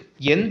கூற்று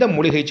எந்த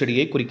மூலிகை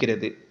செடியை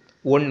குறிக்கிறது?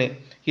 1.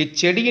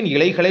 இச்செடியின்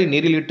இலைகளை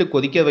நீரிலிட்டு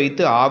கொதிக்க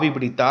வைத்து ஆவி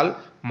பிடித்தால்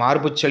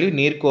மார்புச்சளி,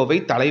 நீர்க்கோவை,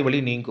 தலைவலி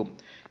நீங்கும்.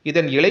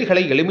 இதன்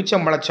இலைகளை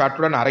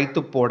எலுமிச்சம்பழச்சாற்றுடன்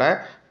அரைத்து போட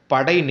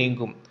படை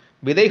நீங்கும்.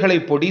 விதைகளை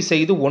பொடி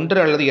செய்து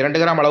 1 அல்லது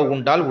 2 கிராம் அளவு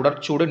உண்டால்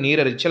உடற்சூடு,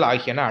 நீரெரிச்சல்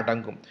ஆகியன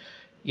அடங்கும்.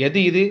 எது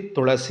இது?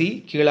 துளசி,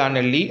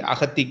 கீழாநெல்லி,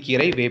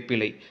 அகத்திக்கீரை,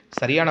 வேப்பிலை.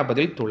 சரியான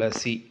பதில்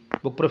துளசி.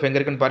 புக் ப்ரூஃப் எங்கே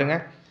இருக்குன்னு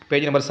பாருங்கள்.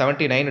 பேஜ் நம்பர்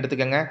 79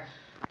 எடுத்துக்கோங்க.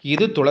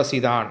 இது துளசி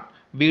தான்.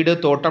 வீடு,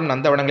 தோட்டம்,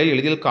 நந்தவனங்களில்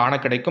எளிதில் காண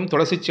கிடைக்கும்.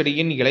 துளசி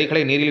செடியின்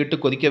இலைகளை நீரிலிட்டு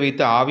கொதிக்க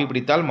வைத்து ஆவி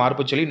பிடித்தால்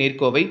மார்புச்சளி,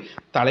 நீர்க்கோவை,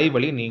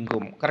 தலைவலி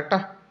நீங்கும்.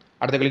 கரெக்டாக?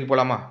 அடுத்த கேள்விக்கு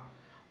போகலாமா?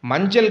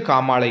 மஞ்சள்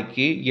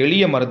காமாலைக்கு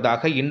எளிய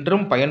மருந்தாக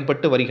இன்றும்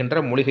பயன்பட்டு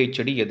வருகின்ற மூலிகை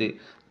செடி எது?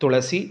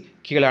 துளசி,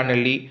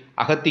 கீழாநெல்லி,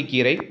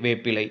 அகத்திக்கீரை,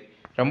 வேப்பிலை.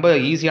 ரொம்ப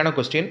ஈஸியான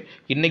கொஸ்டின்.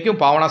 இன்றைக்கும்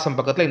பாவனாசம்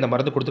பக்கத்தில் இந்த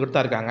மருந்து கொடுத்துக்கிட்டு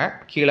தான் இருக்காங்க.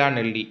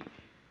 கீழாநெல்லி.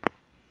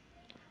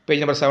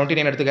 பேஜ் நம்பர்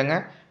 79 எடுத்துக்கோங்க.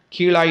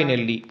 கீழாய்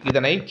நெல்லி.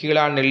 இதனை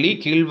கீழாநெல்லி,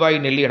 கீழ்வாய்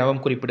நெல்லி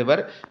எனவும்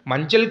குறிப்பிடுவர்.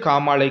 மஞ்சள்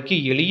காமாலைக்கு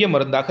எளிய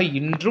மருந்தாக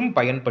இன்றும்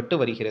பயன்பட்டு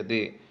வருகிறது.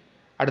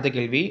 அடுத்த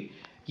கேள்வி.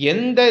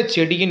 எந்த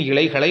செடியின்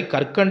இலைகளை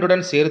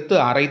கற்கண்டுடன் சேர்த்து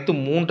அரைத்து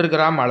 3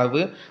 கிராம்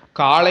அளவு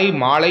காலை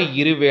மாலை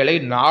இருவேளை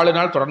 4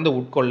 நாள் தொடர்ந்து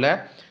உட்கொள்ள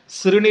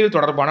சிறுநீர்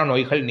தொடர்பான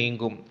நோய்கள்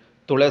நீங்கும்?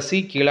 துளசி,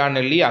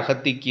 கீழாநெல்லி,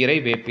 அகத்திக்கீரை,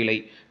 வேப்பிலை.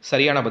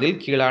 சரியான பதில்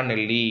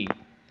கீழாநெல்லி.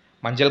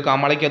 மஞ்சள்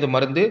காமாலைக்கு அது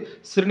மருந்து,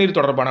 சிறுநீர்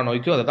தொடர்பான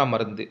நோய்க்கும் அதுதான்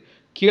மருந்து.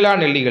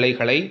 கீழாநெல்லி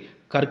இலைகளை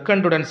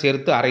கற்கண்டுடன்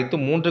சேர்த்து அரைத்து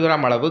 3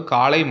 கிராம் அளவு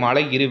காலை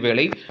மாலை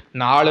இருவேளை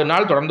 4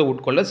 நாள் தொடர்ந்து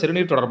உட்கொள்ள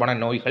சிறுநீர் தொடர்பான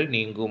நோய்கள்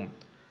நீங்கும்.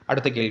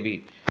 அடுத்த கேள்வி.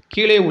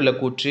 கீழே உள்ள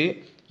கூற்று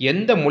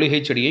எந்த மூலிகை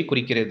செடியை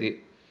குறிக்கிறது?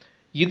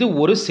 இது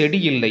ஒரு செடி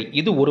இல்லை,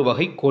 இது ஒரு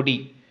வகை கொடி.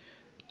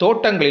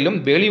 தோட்டங்களிலும்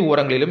வேலி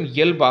ஓரங்களிலும்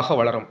இயல்பாக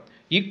வளரும்.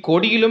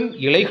 இக்கொடியிலும்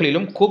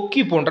இலைகளிலும்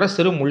கொக்கி போன்ற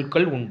சிறு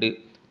முட்கள் உண்டு.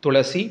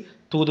 துளசி,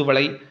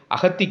 தூதுவளை,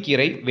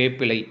 அகத்திக்கீரை,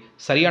 வேப்பிலை.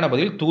 சரியான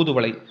பதில்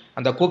தூதுவளை.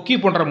 அந்த கொக்கி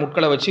போன்ற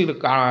முட்களை வச்சு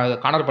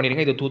காணர்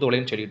பண்ணிடுங்க. இது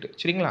தூதுவளைன்னு சொல்லிட்டு.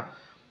 சரிங்களா?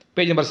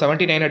 பேஜ் நம்பர்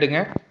 79 எடுங்க.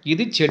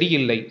 இது செடி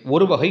இல்லை,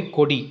 ஒரு வகை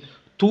கொடி.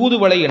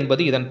 தூதுவளை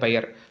என்பது இதன்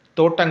பெயர்.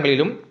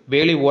 தோட்டங்களிலும்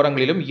வேலி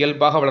ஓரங்களிலும்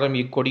இயல்பாக வளரும்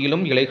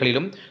இக்கொடியிலும்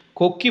இலைகளிலும்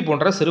கொக்கி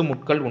போன்ற சிறு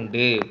முட்கள்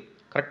உண்டு.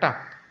 கரெக்டா?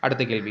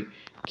 அடுத்த கேள்வி.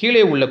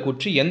 கீழே உள்ள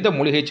கூற்று எந்த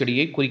மூலிகை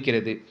செடியை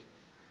குறிக்கிறது?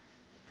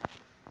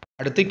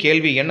 அடுத்து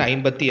கேள்வி எண்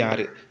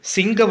 56.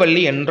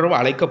 சிங்கவல்லி என்றும்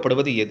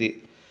அழைக்கப்படுவது எது?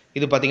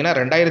 இது பார்த்தீங்கன்னா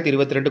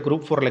 2022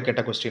 குரூப் 4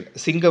 கேட்ட கொஸ்டின்.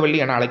 சிங்கவல்லி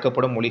என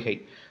அழைக்கப்படும் மூலிகை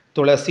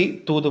துளசி,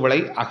 தூதுவளை,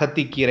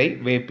 அகத்திக்கீரை,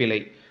 வேப்பிலை.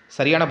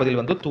 சரியான பதில்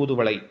வந்து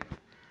தூதுவளை.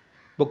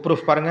 புக்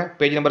ப்ரூஃப் பாருங்கள்.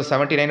 பேஜ் நம்பர்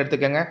 79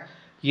 எடுத்துக்கோங்க.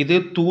 இது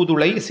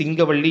தூதுளை,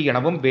 சிங்கவள்ளி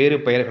எனவும் வேறு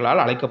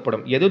பெயர்களால்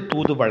அழைக்கப்படும். எது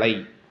தூதுவளை?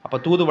 அப்போ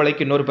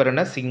தூதுவளைக்கு இன்னொரு பேர்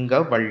என்ன?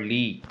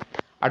 சிங்கவள்ளி.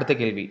 அடுத்த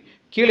கேள்வி,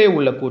 கீழே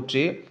உள்ள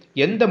கூற்று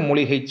எந்த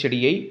மூலிகை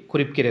செடியை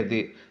குறிக்கிறது?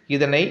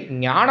 இதனை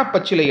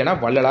ஞானப்பச்சிலை என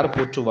வள்ளலார்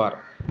போற்றுவார்.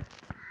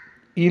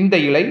 இந்த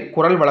இலை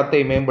குரல் வளத்தை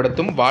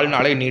மேம்படுத்தும்,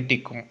 வாழ்நாளை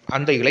நீட்டிக்கும்.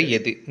 அந்த இலை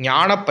எது?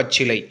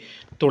 ஞானப்பச்சிலை.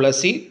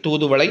 துளசி,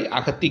 தூதுவளை,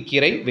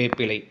 அகத்திக்கீரை,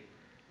 வேப்பிலை.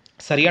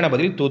 சரியான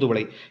பதில்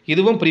தூதுவளை.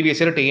 இதுவும் previous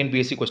year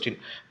TNPSC question.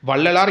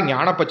 Vallalar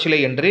ஞானப்பச்சிலை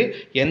என்று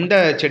எந்த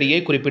செடியை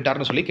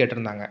குறிப்பிட்டார்னு சொல்லி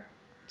கேட்டிருந்தாங்க.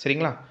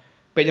 சரிங்களா?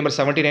 பேஜ் நம்பர்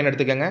 79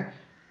 எடுத்துக்கோங்க.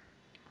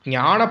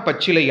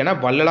 ஞானப்பச்சிலை என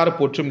வள்ளலார்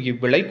போற்றும்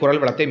இவ்விலை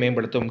குரல் வளத்தை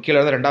மேம்படுத்தும். கீழே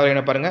வந்து 2வது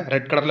என்ன பாருங்கள்,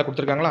 ரெட் கலரில்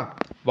கொடுத்துருக்காங்களா?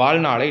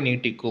 வாழ்நாளை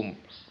நீட்டிக்கும்.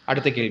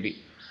 அடுத்த கேள்வி,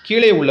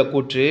 கீழே உள்ள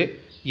கூற்று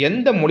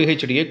எந்த மூலிகை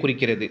செடியை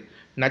குறிக்கிறது?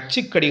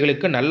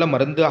 நச்சுக்கடிகளுக்கு நல்ல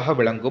மருந்தாக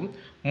விளங்கும்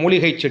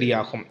மூலிகை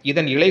செடியாகும்.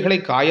 இதன் இலைகளை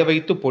காய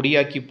வைத்து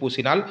பொடியாக்கி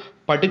பூசினால்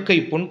படுக்கை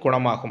புண்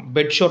குணமாகும்.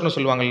 பெட்ஷோர்னு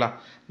சொல்லுவாங்கள்ல,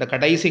 இந்த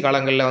கடைசி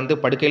காலங்களில் வந்து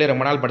படுக்கையில்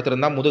ரொம்ப நாள்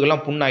படுத்திருந்தால்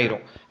முதுகெல்லாம்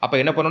புண்ணாயிரும். அப்போ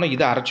என்ன பண்ணணும்?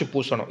 இதை அரைச்சி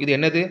பூசணும். இது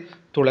என்னது?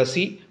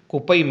 துளசி,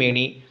 குப்பை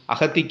மேனி,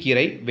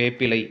 அகத்திக்கீரை,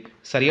 வேப்பிலை.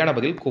 சரியான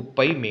பதில்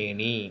குப்பை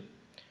மேனி.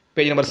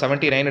 பேஜ் நம்பர்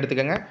 79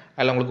 எடுத்துக்கோங்க.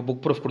 அதில் உங்களுக்கு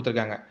புக் ப்ரூஃப்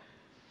கொடுத்துருக்காங்க.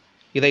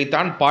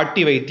 இதைத்தான்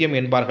பாட்டி வைத்தியம்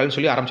என்பார்கள்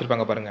சொல்லி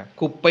ஆரம்பிச்சிருப்பாங்க பாருங்கள்.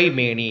 குப்பை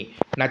மேனி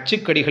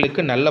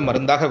நச்சுக்கடிகளுக்கு நல்ல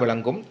மருந்தாக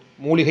விளங்கும்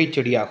மூலிகை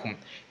செடியாகும்.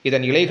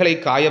 இதன் இலைகளை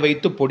காய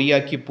வைத்து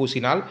பொடியாக்கி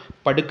பூசினால்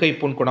படுக்கை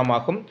புண்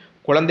குணமாகும்.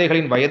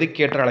 குழந்தைகளின்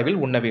வயதுக்கேற்ற அளவில்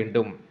உண்ண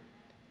வேண்டும்.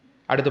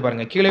 அடுத்து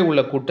பாருங்கள், கீழே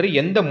உள்ள கூற்று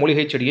எந்த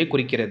மூலிகை செடியை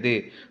குறிக்கிறது?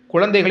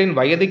 குழந்தைகளின்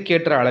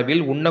வயதுக்கேற்ற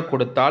அளவில் உண்ண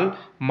கொடுத்தால்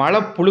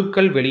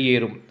மலப்புழுக்கள்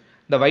வெளியேறும்.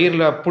 இந்த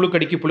வயிறில்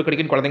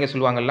புழுக்கடிக்குன்னு குழந்தைங்க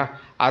சொல்லுவாங்கள்ல,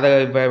 அதை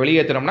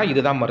வெளியேற்றினோம்னா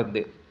இதுதான்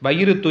மருந்து.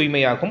 வயிறு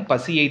தூய்மையாகும்,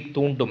 பசியை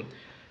தூண்டும்.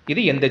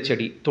 இது எந்த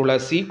செடி?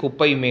 துளசி,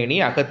 குப்பை மேனி,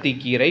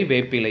 அகத்திக்கீரை,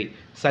 வேப்பிலை.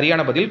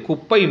 சரியான பதில்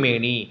குப்பை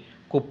மேனி.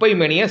 குப்பை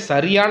மேனியை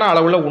சரியான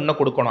அளவில் உண்ண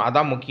கொடுக்கணும்,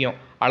 அதான் முக்கியம்.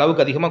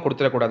 அளவுக்கு அதிகமாக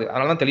கொடுத்துடக்கூடாது.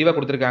 அதனால தான் தெளிவாக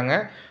கொடுத்துருக்காங்க,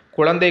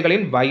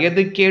 குழந்தைகளின்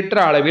வயதுக்கேற்ற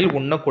அளவில்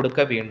உண்ண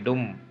கொடுக்க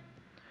வேண்டும்.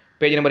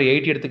 பேஜ் நம்பர்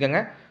 80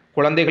 எடுத்துக்கோங்க.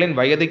 குழந்தைகளின்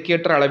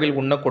வயதுக்கேற்ற அளவில்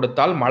உண்ண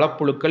கொடுத்தால்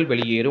மலப்புழுக்கள்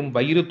வெளியேறும்,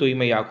 வயிறு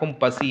தூய்மையாகும்,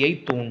 பசியை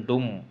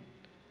தூண்டும்.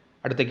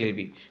 அடுத்த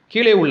கேள்வி,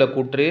 கீழே உள்ள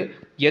கூற்று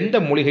எந்த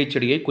மூலிகை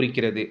செடியை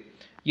குறிக்கிறது?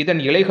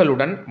 இதன்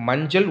இலைகளுடன்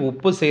மஞ்சள்,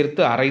 உப்பு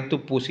சேர்த்து அரைத்து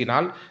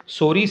பூசினால்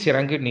சொறி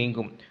சிரங்கு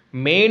நீங்கும்.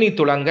 மேனி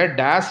துளங்க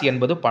டேஸ்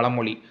என்பது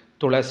பழமொழி.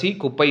 துளசி,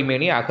 குப்பை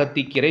மேனி,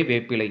 அகத்திக்கீரை,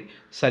 வேப்பிலை.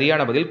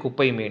 சரியான பதில்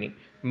குப்பை மேனி.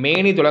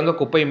 மேனி துளங்க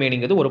குப்பை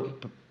மேனிங்கிறது ஒரு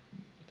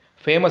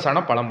ஃபேமஸான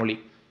பழமொழி.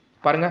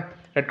 பாருங்கள்,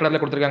 ரெட்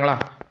கலரில் கொடுத்துருக்காங்களா?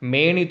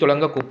 மேனி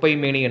துளங்க குப்பை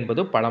மேனி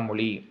என்பது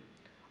பழமொழி.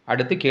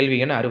 அடுத்து கேள்வி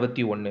எண்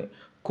 61.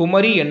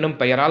 குமரி என்னும்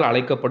பெயரால்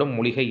அழைக்கப்படும்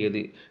மூலிகை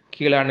எது?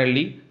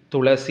 கீழாநெல்லி,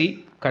 துளசி,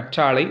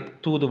 கற்றாழை,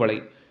 தூதுவளை.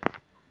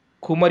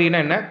 குமரினா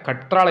என்ன?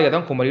 கற்றாழையை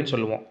தான் குமரின்னு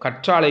சொல்லுவோம்.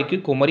 கற்றாழைக்கு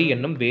குமரி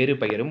என்னும் வேறு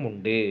பெயரும்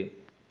உண்டு.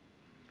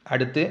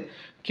 அடுத்து,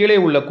 கீழே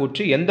உள்ள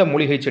கூற்று எந்த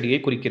மூலிகை செடியை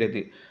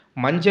குறிக்கிறது?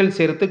 மஞ்சள்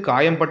சேர்த்து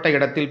காயம்பட்ட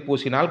இடத்தில்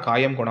பூசினால்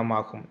காயம்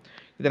குணமாகும்.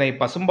 இதனை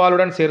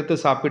பசும்பாலுடன் சேர்த்து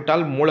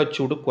சாப்பிட்டால்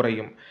மூலச்சூடு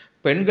குறையும்.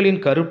 பெண்களின்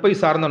கருப்பை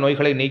சார்ந்த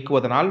நோய்களை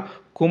நீக்குவதனால்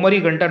குமரி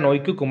கண்ட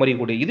நோய்க்கு குமரி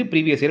கொடு. இது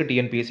previous year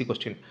TNPSC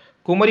question.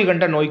 Kumari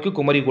கண்ட நோய்க்கு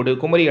குமரி கொடு.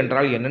 குமரி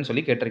என்றால் என்னன்னு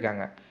சொல்லி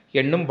கேட்டிருக்காங்க.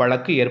 என்னும்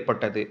வழக்கு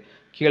ஏற்பட்டது.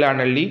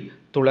 கீழாநெல்லி,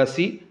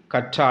 துளசி,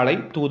 கற்றாழை,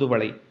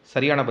 தூதுவளை.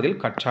 சரியான பதில்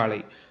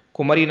கற்றாழை.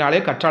 குமரினாலே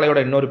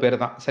கற்றாழையோட இன்னொரு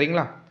பேர் தான்.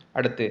 சரிங்களா?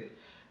 அடுத்து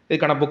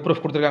இதுக்கான புக்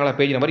ப்ரூஃப் கொடுத்துருக்காங்களா?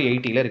 பேஜ் நம்பர்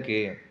 80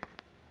 இருக்குது.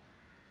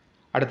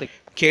 அடுத்து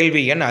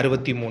கேள்வி எண்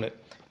 63.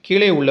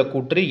 கீழே உள்ள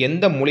கூற்று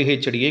எந்த மூலிகை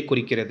செடியை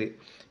குறிக்கிறது?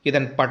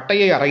 இதன்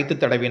பட்டையை அரைத்து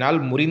தடவினால்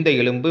முறிந்த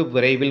எலும்பு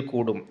விரைவில்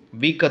கூடும்,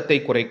 வீக்கத்தை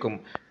குறைக்கும்,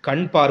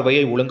 கண்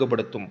பார்வையை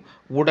ஒழுங்குபடுத்தும்,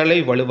 உடலை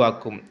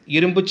வலுவாக்கும்,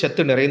 இரும்பு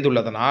சத்து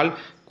நிறைந்துள்ளதனால்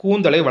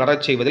கூந்தலை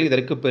வளரச் செய்வதில்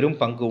இதற்கு பெரும்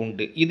பங்கு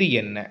உண்டு. இது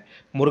என்ன?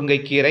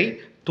 முருங்கைக்கீரை,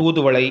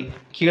 தூதுவளை,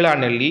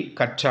 கீழாநெல்லி,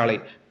 கற்றாழை.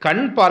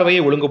 கண் பார்வையை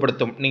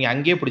ஒழுங்குபடுத்தும். நீங்கள்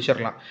அங்கேயே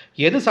பிடிச்சிடலாம்.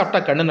 எது சாப்பிட்டா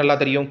கண்ணு நல்லா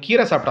தெரியும்?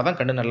 கீரை சாப்பிட்டா தான்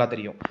கண்ணு நல்லா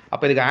தெரியும்.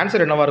 அப்போ இதுக்கு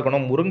ஆன்சர் என்னவாக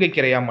இருக்கணும்?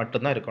 முருங்கைக்கீரையாக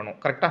மட்டும்தான் இருக்கணும்.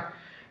 கரெக்டாக?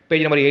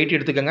 பேஜ் நம்பர் 80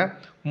 எடுத்துக்கோங்க.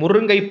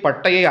 முருங்கை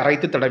பட்டையை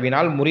அரைத்து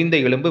தடவினால் முறிந்த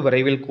எலும்பு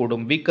விரைவில்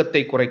கூடும்,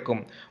 வீக்கத்தை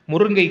குறைக்கும்,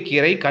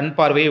 முருங்கைக்கீரை கண்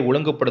பார்வையை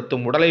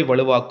ஒழுங்குபடுத்தும், உடலை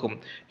வலுவாக்கும்,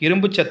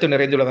 இரும்பு சத்து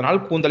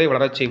நிறைந்துள்ளதனால் கூந்தலை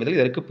வளரச் செய்வதில்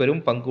இதற்கு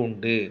பெரும் பங்கு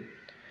உண்டு.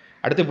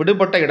 அடுத்து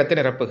விடுபட்ட இடத்தை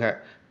நிரப்புக.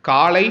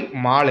 காலை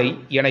மாலை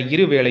என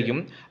 2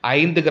 வேளையும்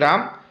 5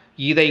 கிராம்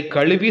இதை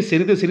கழுவி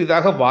சிறிது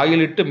சிறிதாக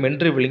வாயிலிட்டு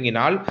மென்று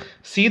விழுங்கினால்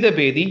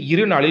சீதபேதி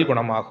 2 நாளில்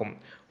குணமாகும்.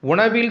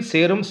 உணவில்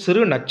சேரும்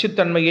சிறு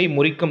நச்சுத்தன்மையை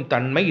முறிக்கும்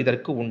தன்மை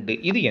இதற்கு உண்டு.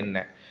 இது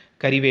என்ன?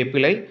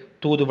 கறிவேப்பிலை,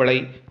 தூதுவளை,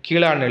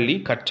 கீழாநெல்லி,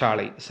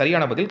 கற்றாழை.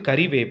 சரியான பதில்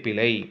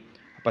கறிவேப்பிலை.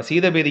 அப்போ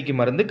சீதபேதிக்கு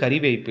மருந்து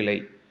கறிவேப்பிலை.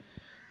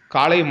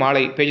 காலை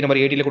மாலை பேஜ் நம்பர்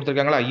 80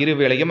 கொடுத்துருக்காங்களா? 2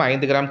 வேளையும்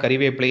 5 கிராம்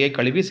கறிவேப்பிலையை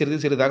கழுவி சிறிது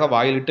சிறிதாக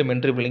வாயிலிட்டு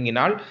மென்று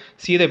விழுங்கினால்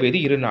சீதபேதி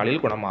 2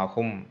 நாளில்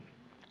குணமாகும்.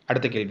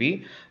 அடுத்த கேள்வி,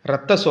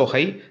 இரத்த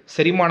சோகை,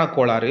 செரிமான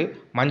கோளாறு,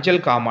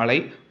 மஞ்சள் காமாலை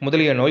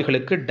முதலிய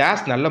நோய்களுக்கு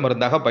டேஸ் நல்ல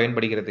மருந்தாக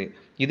பயன்படுகிறது.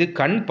 இது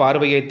கண்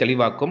பார்வையை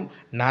தெளிவாக்கும்,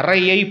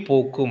 நரையை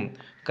போக்கும்.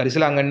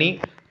 கரிசலாங்கண்ணி,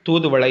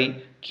 தூதுவளை,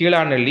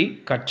 கீழாநெல்லி,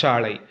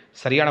 கற்றாழை.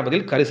 சரியான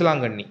பதில்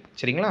கரிசலாங்கண்ணி.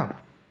 சரிங்களா?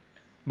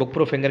 புக்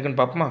ப்ரூஃப் எங்கே இருக்குன்னு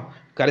பார்ப்போமா?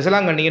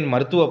 கரிசலாங்கண்ணியின்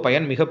மருத்துவ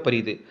பயன்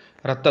மிகப்பெரிது.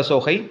 இரத்த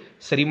சோகை,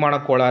 செரிமான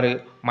கோளாறு,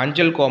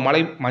 மஞ்சள்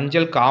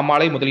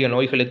காமாலை முதலிய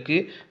நோய்களுக்கு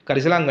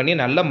கரிசலாங்கண்ணி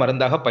நல்ல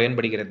மருந்தாக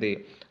பயன்படுகிறது.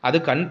 அது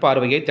கண்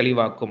பார்வையை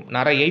தெளிவாக்கும்,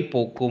 நரையை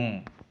போக்கும்.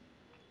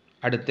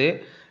 அடுத்து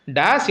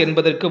டேஸ்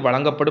என்பதற்கு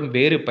வழங்கப்படும்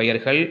வேறு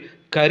பெயர்கள்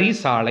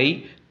கரிசாலை,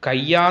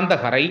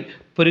 கையாந்தகரை,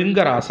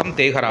 பிருங்கராசம்,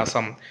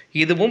 தேகராசம்.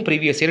 இதுவும்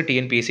ப்ரீவியஸ் இயர்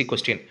டிஎன்பிஎஸ்சி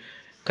கொஸ்டின்.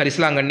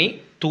 கரிசலாங்கண்ணி,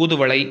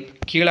 தூதுவளை,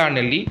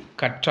 கீழாநெல்லி,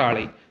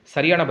 கற்றாழை.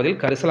 சரியான பதில்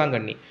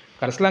கரிசலாங்கண்ணி.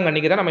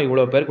 கரிசலாங்கண்ணிக்கு தான் நம்ம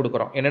இவ்வளோ பேர்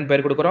கொடுக்குறோம். என்னென்னு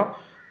பேர் கொடுக்குறோம்?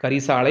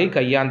 கரிசாலை,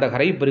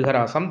 கையாந்தகரை,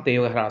 பிருகராசம்,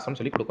 தேகராசம்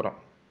சொல்லி கொடுக்குறோம்.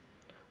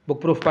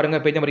 புக் ப்ரூஃப்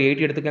பாருங்கள், பேஜ் நம்பர்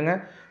 80 எடுத்துக்கோங்க.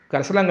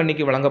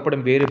 கரிசலாங்கண்ணிக்கு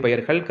வழங்கப்படும் வேறு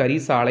பெயர்கள்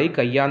கரிசாலை,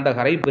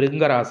 கையாந்தகரை,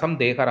 பிருங்கராசம்,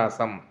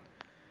 தேகராசம்.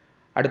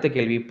 அடுத்த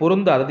கேள்வி,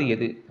 பொருந்தாதது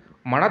எது?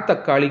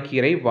 மணத்தக்காளி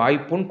கீரை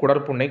வாய்ப்புண்,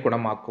 குடற்புண்ணை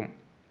குணமாக்கும்.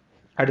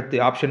 அடுத்து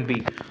ஆப்ஷன் பி,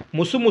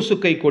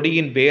 முசுமுசுக்கை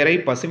கொடியின் வேரை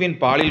பசுவின்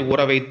பாலில்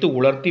ஊற வைத்து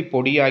உலர்த்தி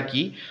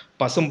பொடியாக்கி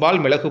பசும்பால்,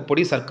 மிளகு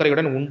பொடி,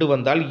 சர்க்கரையுடன் உண்டு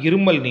வந்தால்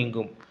இருமல்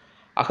நீங்கும்.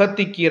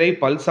 அகத்திக்கீரை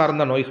பல்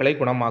சார்ந்த நோய்களை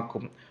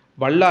குணமாக்கும்.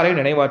 வல்லாரை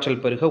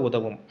நினைவாற்றல் பெருக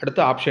உதவும்.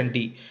 அடுத்து ஆப்ஷன்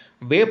டி,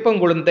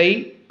 வேப்பங்குழுந்தை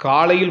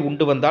காலையில்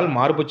உண்டு வந்தால்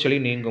மார்புச்சளி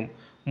நீங்கும்.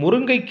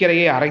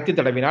 முருங்கைக்கீரையை அரைத்து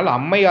தடவினால்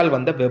அம்மையால்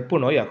வந்த வெப்பு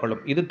நோய்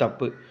அகலும். இது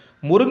தப்பு.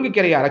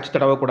 முருங்கைக்கீரையை அரைச்சி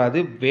தடவக்கூடாது,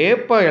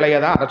 வேப்ப இலையை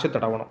தான் அரைச்சி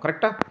தடவணும்.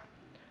 கரெக்டாக?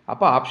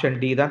 அப்போ ஆப்ஷன்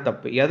டி தான்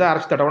தப்பு. எதை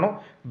அரைச்சி தடவணும்?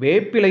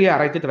 வேப்பிலையை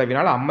அரைத்து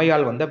தடவினால்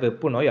அம்மையால் வந்த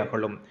வெப்பு நோய்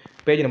அகலும்.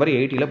 பேஜ் நம்பர்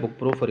 80 புக்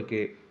ப்ரூஃப்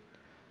இருக்குது.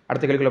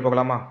 அடுத்த கேள்விக்குள்ள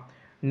போகலாமா?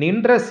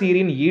 நின்ற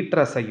சீரின்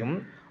ஈற்றசையும்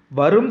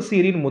வரும்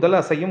சீரின் முதல்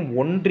அசையும்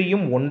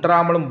ஒன்றியும்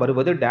ஒன்றாமலும்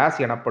வருவது டேஸ்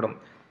எனப்படும்.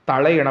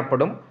 தலை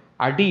எனப்படும்,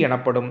 அடி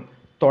எனப்படும்,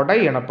 தொடை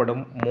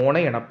எனப்படும்,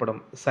 மோனை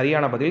எனப்படும்.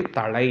 சரியான பதில்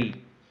தலை.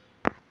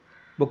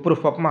 புக்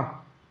ப்ரூஃப் பார்ப்போமா?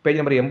 பேஜ்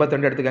நம்பர்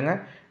 82 எடுத்துக்கோங்க.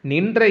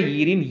 நின்ற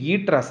ஈரின்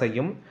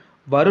ஈற்றசையும்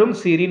வரும்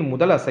சீரின்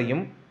முதல்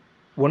அசையும்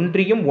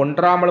ஒன்றியும்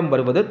ஒன்றாமலும்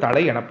வருவது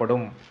தலை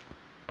எனப்படும்.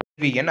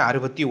 கேள்வி எண்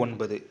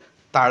 69.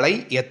 தலை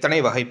எத்தனை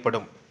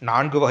வகைப்படும்?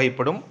 4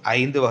 வகைப்படும்,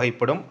 5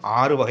 வகைப்படும்,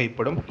 6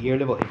 வகைப்படும்,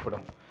 7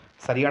 வகைப்படும்.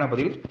 சரியான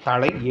பதில்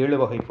தலை 7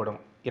 வகைப்படும்.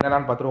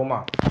 என்னதான் பார்த்துருவோமா?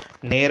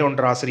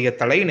 நேரொன்றாசிரிய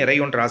தலை,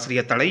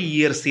 நிறையொன்றாசிரிய தலை,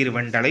 ஈயர் சீர்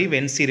வெண்டலை,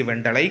 வெண்சீர்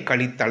வெண்டலை,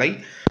 களித்தலை,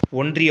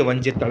 ஒன்றிய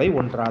வஞ்சித்தலை,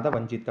 ஒன்றாத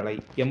வஞ்சித்தலை.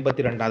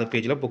 82வது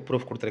பேஜில் புக்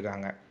ப்ரூஃப்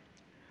கொடுத்துருக்காங்க.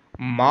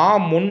 மா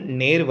முன்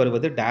நேர்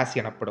வருவது டேஸ்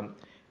எனப்படும்.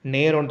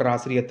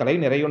 நேரொன்றாசிரிய தலை,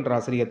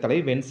 நிறையொன்றாசிரிய தலை,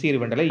 வெண்சீர்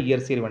வெண்டலை,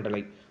 ஈயர் சீர்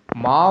வெண்டலை.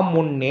 மா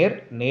முன் நேர்,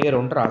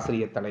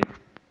 நேரொன்றாசிரிய தலை.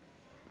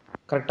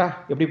 கரெக்டாக?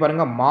 எப்படி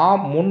பாருங்கள், மா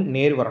முன்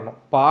நேர் வரணும்.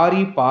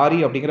 பாரி பாரி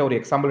அப்படிங்கிற ஒரு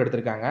எக்ஸாம்பிள்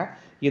எடுத்திருக்காங்க.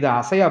 இதை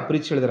அசையாக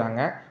பிரித்து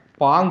எழுதுகிறாங்க.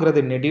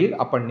 பாங்கிறது நெடில்,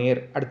 அப்போ நேர்.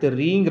 அடுத்து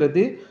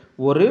ரீங்கிறது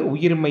ஒரு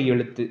உயிர்மை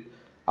எழுத்து,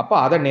 அப்போ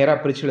அதை நேராக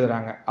பிரித்து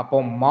எழுதுகிறாங்க. அப்போ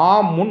மா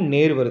முன்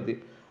நேர் வருது.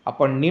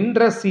 அப்போ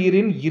நின்ற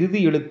சீரின் இறுதி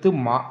எழுத்து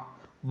மா,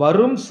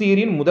 வரும்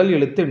சீரின் முதல்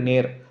எழுத்து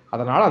நேர்.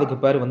 அதனால் அதுக்கு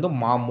பேர் வந்து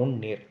மா முன்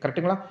நேர்.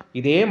 கரெக்டுங்களா?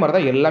 இதே மாதிரி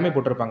தான் எல்லாமே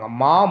போட்டிருப்பாங்க.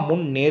 மா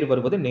முன் நேர்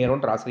வருவது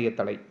நேரொன்றாசிரிய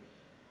தலை.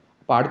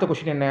 அப்போ அடுத்த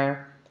கொஸ்டின் என்ன?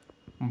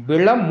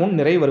 விளம் முன்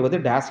நிறை வருவது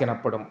டேஸ்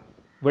எனப்படும்.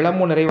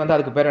 விளம்பு நிறை வந்து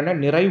அதுக்கு பேர் என்ன?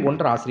 நிறை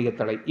ஒன்று ஆசிரியர்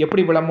தலை.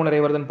 எப்படி விளம்பு நிறை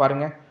வருதுன்னு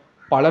பாருங்க.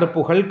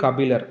 பலர்புகழ்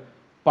கபிலர்.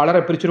 பலரை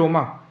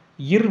பிரிச்சுருவோமா?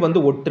 இர் வந்து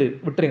ஒற்று,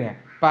 விட்டுருங்க.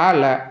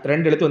 பேல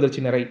 2 எழுத்து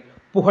வந்துருச்சு, நிறை.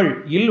 புகழ்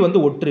இல் வந்து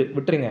ஒற்று,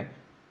 விட்டுருங்க.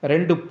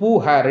 2 பூ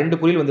ஹ 2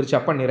 குறில் வந்துருச்சு,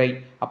 அப்போ நிறை.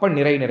 அப்போ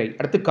நிறை நிறை.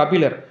 அடுத்து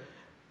கபிலர்.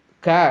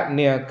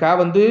 க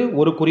வந்து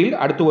ஒரு குறில்,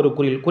 அடுத்து ஒரு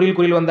குறில்.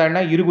 குறில் வந்தா என்ன?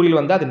 இரு குறில்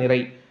வந்தால் அது நிறை.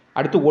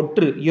 அடுத்து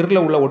ஒற்று,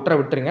 இரில் உள்ள ஒற்றை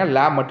விட்டுருங்க,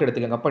 ல மட்டும்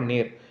எடுத்துக்கங்க. அப்போ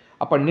நேர்.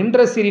 அப்போ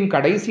நின்ற சீரின்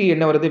கடைசி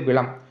என்ன வருது?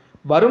 விளம்.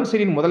 வரும்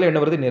சீரின் முதல்ல என்ன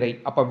வருது? நிறை.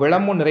 அப்போ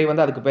விளமும் நிறை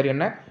வந்து அதுக்கு பேர்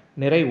என்ன?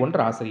 நிறை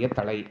ஒன்று ஆசிரியர்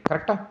தலை.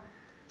 கரெக்டாக?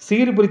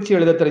 சீர் பிரித்து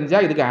எழுத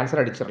தெரிஞ்சால் இதுக்கு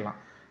ஆன்சர் அடிச்சிடலாம்.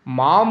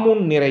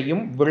 மாமுன்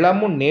நிறையும்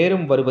விளமும்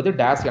நேரும் வருவது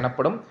டேஸ்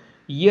எனப்படும்.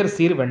 இயர்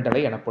சீர்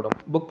வெண்டலை எனப்படும்.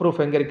 புக்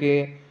ப்ரூஃப் எங்கே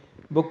இருக்குது?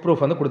 புக்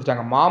ப்ரூஃப் வந்து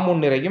கொடுத்துட்டாங்க.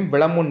 மாமுன் நிறையும்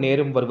விளமுன்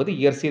நேரும் வருவது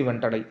இயர் சீர்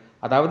வெண்டலை.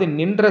 அதாவது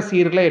நின்ற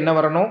சீரில் என்ன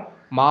வரணும்?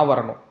 மா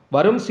வரணும்.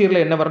 வரும்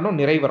சீரில் என்ன வரணும்?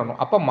 நிறை வரணும்.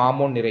 அப்போ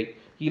மாமுன் நிறை.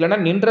 இல்லைன்னா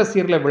நின்ற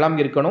சீரில் விளம்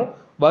இருக்கணும்,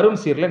 வரும்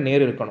சீரில்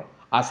நேர் இருக்கணும்.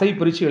 அசை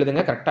பிரித்து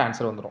எழுதுங்க, கரெக்டாக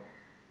ஆன்சர் வந்துடும்.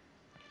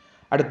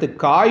 அடுத்து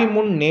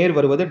காய்முன் நேர்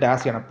வருவது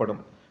டேஸ்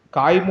எனப்படும்.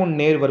 காய்முன்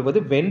நேர் வருவது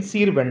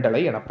வெண்சீர்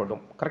வெண்டலை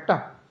எனப்படும். கரெக்டா?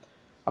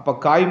 அப்போ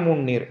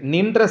காய்முன் நேர்.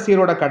 நின்ற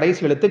சீரோட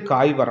கடைசி எழுத்து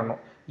காய்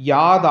வரணும்.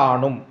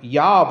 யாதானும்,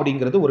 யா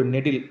அப்படிங்கிறது ஒரு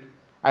நெடில்,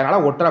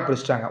 அதனால் ஒற்றா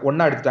பிரிச்சுட்டாங்க,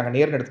 ஒன்றா எடுத்துட்டாங்க,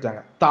 நேர்னு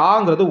எடுத்துட்டாங்க.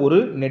 தாங்கிறது ஒரு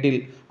நெடில்,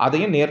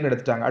 அதையும் நேர்னு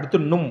எடுத்துட்டாங்க. அடுத்து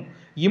நும்,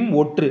 இம்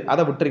ஒற்று,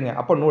 அதை விட்டுருங்க,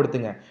 அப்போ நூ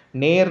எடுத்துங்க.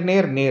 நேர்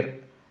நேர் நேர்,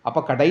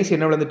 அப்போ கடைசி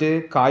என்ன விழுந்துட்டு?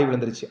 காய்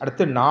விழுந்துருச்சு.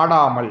 அடுத்து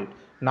நாடாமல்.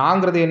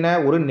 நாங்கிறது என்ன?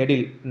 ஒரு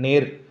நெடில்,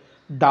 நேர்.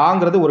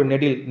 டாங்கிறது ஒரு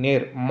நெடில்,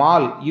 நேர்.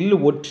 மால் இல்லு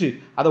ஒற்று,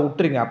 அதை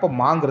விட்டுருங்க, அப்போ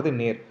மாங்கிறது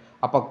நேர்.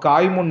 அப்போ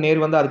காய்முன் நேர்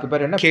வந்து அதுக்கு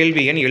பேர் என்ன?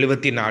 கேள்வி எண்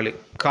 74.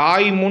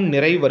 காய்முன்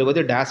நிறை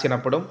வருவது டேஸ்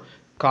எனப்படும்.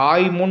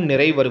 காய்முன்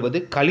நிறை வருவது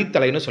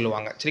கலித்தலைன்னு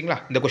சொல்லுவாங்க. சரிங்களா?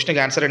 இந்த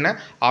கொஸ்டினுக்கு ஆன்சர் என்ன?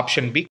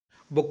 Option B.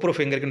 புக்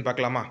ப்ரூஃப் எங்கே இருக்குன்னு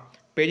பார்க்கலாமா?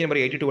 பேஜ்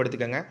நம்பர் 82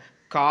 எடுத்துக்கோங்க.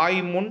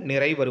 காய்முன்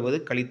நிறை வருவது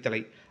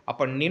கலித்தலை.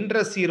 அப்போ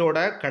நின்ற சீரோட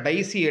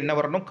கடைசி என்ன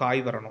வரணும்?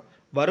 காய் வரணும்.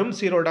 வரும்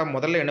சீரோட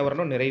முதல்ல என்ன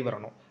வரணும்? நிறை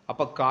வரணும்.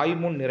 அப்போ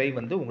காய்முன் நிறை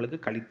வந்து உங்களுக்கு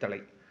கலித்தலை.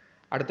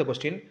 அடுத்த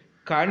கொஸ்டின்,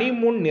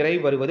 கனிமுன் நிறை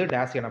வருவது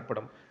டேஸ்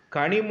எனப்படும்.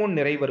 கனிமுன்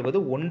நிறை வருவது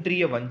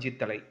ஒன்றிய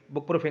வஞ்சித்தலை.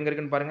 புக் ப்ரூஃப் எங்கே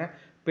இருக்குன்னு பாருங்கள்,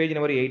 பேஜ்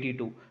நம்பர்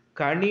 82.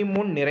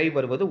 கனிமுன் நிறை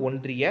வருவது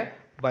ஒன்றிய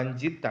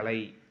வஞ்சித்தலை.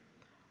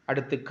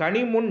 அடுத்து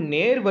கனிமுன்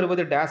நேர்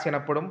வருவது டேஸ்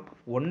எனப்படும்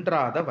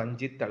ஒன்றாத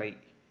வஞ்சித்தலை.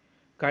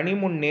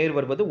 கனிமுன் நேர்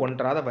வருவது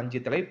ஒன்றாத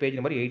வஞ்சித்தலை. பேஜ்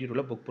நம்பர்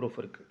 82 புக் ப்ரூஃப்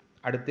இருக்குது.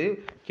 அடுத்து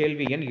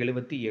கேள்வி எண்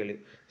 77.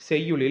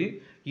 செய்யுளில்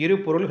இரு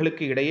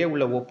பொருள்களுக்கு இடையே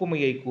உள்ள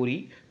ஒப்புமையை கூறி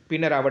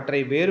பின்னர்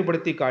அவற்றை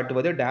வேறுபடுத்தி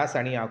காட்டுவது டேஸ்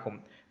அணி ஆகும்.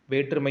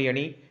 வேற்றுமை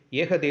அணி,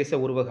 ஏகதேச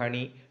உருவக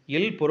அணி,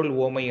 இல் பொருள்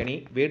ஓமை அணி,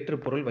 வேற்று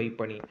பொருள்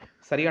வைப்பணி.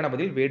 சரியான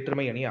பதில்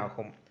வேற்றுமை அணி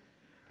ஆகும்.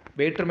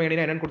 வேற்றுமை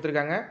அணினா என்னென்னு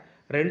கொடுத்துருக்காங்க,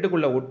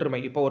 ரெண்டுக்குள்ள ஒற்றுமை.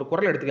 இப்போ ஒரு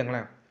குறள்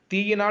எடுத்துக்கங்களேன்,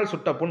 தீயினால்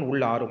சுட்ட புண்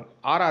உள் ஆறும்,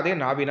 ஆறாதே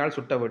நாவினால்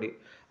சுட்டவடு.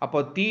 அப்போ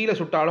தீயில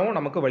சுட்டாலும்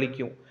நமக்கு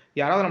வலிக்கும்,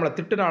 யாராவது நம்மளை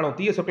திட்டுனாலும்,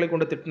 தீய சொற்களை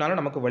கொண்டு திட்டினாலும்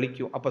நமக்கு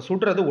வலிக்கும். அப்போ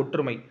சுடுறது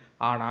ஒற்றுமை.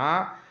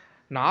 ஆனால்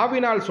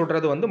நாவினால்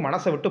சுடுறது வந்து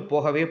மனசை விட்டு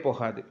போகவே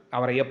போகாது.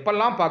 அவரை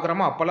எப்பெல்லாம்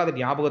பார்க்குறோமோ அப்போல்லாம் அது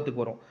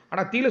ஞாபகத்துக்கு வரும்.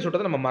 ஆனால் தீயில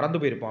சுட்டதை நம்ம மறந்து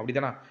போயிருப்போம், அப்படி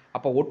தானே?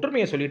 அப்போ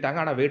ஒற்றுமையை சொல்லிட்டாங்க,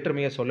 ஆனால்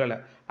வேற்றுமையை சொல்லலை.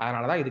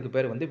 அதனால தான் இதுக்கு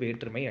பேர் வந்து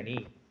வேற்றுமை அணி.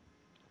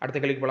 அடுத்த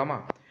கேள்விக்கு போகலாமா?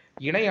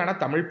 இணையான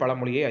தமிழ்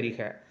பழமொழியை அறிக.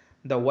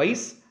 The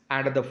vice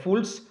and the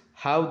fools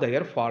have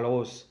their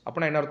follows.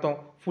 அப்படின்னா என்ன அர்த்தம்?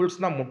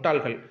 ஃபுல்ஸ்னால்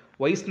முட்டாள்கள்,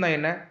 வைஸ்னா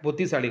என்ன?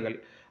 புத்திசாலிகள்.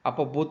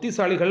 அப்போ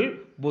புத்திசாலிகள்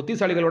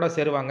புத்திசாலிகளோட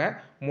சேருவாங்க,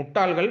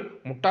 முட்டாள்கள்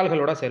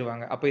முட்டாள்களோட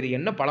சேருவாங்க. அப்போ இது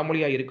என்ன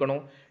பழமொழியாக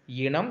இருக்கணும்?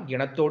 இனம்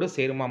இனத்தோடு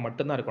சேருமா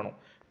மட்டும்தான் இருக்கணும்.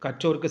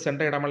 கற்றோருக்கு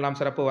சென்ற இடமெல்லாம்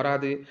சிறப்பு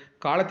வராது,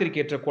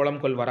 காலத்திற்கேற்ற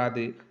கோலம்கொள்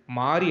வராது,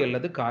 மாறி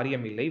அல்லது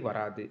காரியம் இல்லை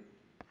வராது.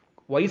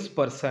 வைஸ்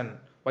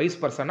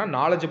பர்சன்னா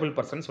நாலேஜபிள்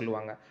பர்சன்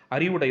சொல்லுவாங்க,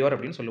 அறிவுடையோர்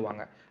அப்படின்னு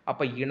சொல்லுவாங்க.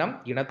 அப்போ இனம்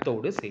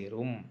இனத்தோடு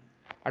சேரும்.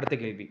 அடுத்த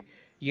கேள்வி,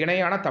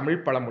 இணையான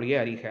தமிழ் பழமொழியை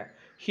அறிக.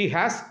 He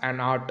has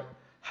an art,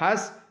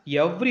 has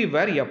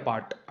everywhere a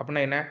part.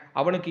 அப்படின்னா என்ன?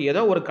 அவனுக்கு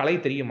ஏதோ ஒரு கலை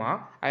தெரியுமா,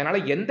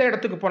 அதனால் எந்த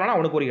இடத்துக்கு போனாலும்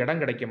அவனுக்கு ஒரு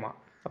இடம் கிடைக்குமா.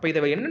 அப்போ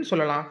இதை என்னன்னு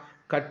சொல்லலாம்?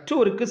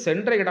 கற்றோருக்கு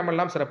சென்ற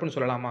இடமெல்லாம் சிறப்புன்னு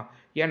சொல்லலாமா?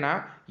 ஏன்னா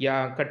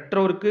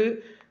கற்றோருக்கு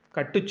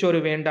கட்டுச்சோறு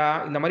வேண்டா,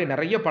 இந்த மாதிரி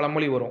நிறைய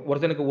பழமொழி வரும்.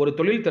 ஒருத்தனுக்கு ஒரு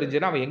தொழில்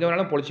தெரிஞ்சுன்னா அவன் எங்கே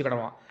வேணாலும்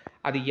பொழிச்சுக்கிடுவான்.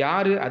 அது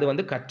யார்? அது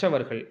வந்து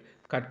கற்றவர்கள்.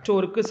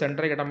 கற்றோருக்கு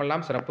சென்ற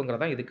இடமெல்லாம்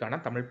சிறப்புங்கிறதா இதுக்கான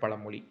தமிழ்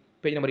பழமொழி.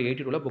 பேஜ் நம்பர்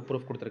 82 புக்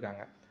ப்ரூஃப்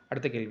கொடுத்துருக்காங்க.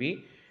 அடுத்த கேள்வி,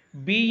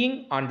 being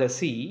on the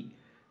C,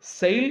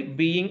 sail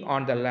being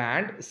on the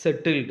land,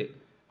 settled.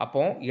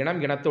 அப்போ இனம்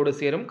இனத்தோடு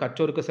சேரும்,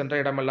 கற்றோருக்கு சென்ற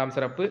இடமெல்லாம்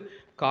சிறப்பு,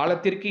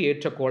 காலத்திற்கு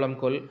ஏற்ற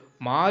கோலம்கொள்,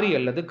 மாறி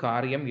அல்லது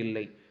காரியம்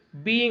இல்லை.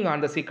 பீயிங்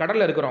ஆன் த சி,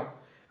 கடலில் இருக்கிறோம்,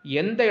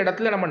 எந்த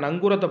இடத்துல நம்ம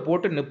நங்கூரத்தை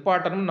போட்டு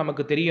நிப்பாட்டணும்னு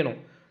நமக்கு தெரியணும்.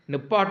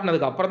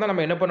 நிப்பாட்டினதுக்கு அப்புறம் தான்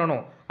நம்ம என்ன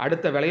பண்ணணும்?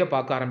 அடுத்த வேலையை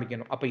பார்க்க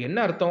ஆரம்பிக்கணும். அப்போ என்ன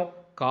அர்த்தம்?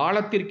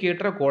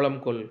 காலத்திற்கேற்ற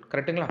கோலம்கொள்.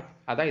 கரெக்டுங்களா?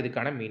 அதான்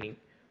இதுக்கான மீனிங்.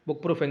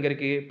 புக் ப்ரூஃப் எங்கே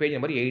இருக்குது? பேஜ்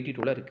நம்பர்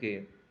 82 இருக்குது.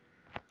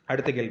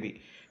 அடுத்த கேள்வி,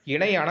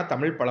 இணையான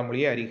தமிழ்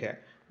பழமொழியை அறிக.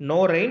 No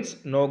Reigns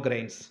no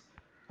grains.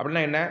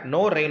 அப்படின்னா என்ன?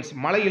 நோ ரெயின்ஸ்,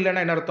 மழை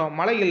இல்லைன்னா என்ன அர்த்தம்?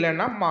 மழை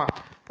இல்லைன்னா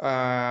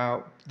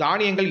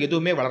தானியங்கள்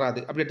எதுவுமே வளராது,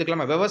 அப்படி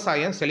எடுத்துக்கலாமா?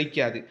 விவசாயம்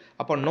செழிக்காது.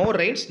 அப்போ நோ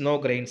ரெயின்ஸ் நோ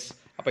கிரெயின்ஸ்.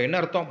 அப்போ என்ன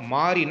அர்த்தம்?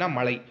 மாறினா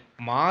மழை,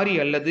 மாறி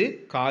அல்லது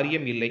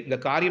காரியம் இல்லை. இந்த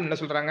காரியம் என்ன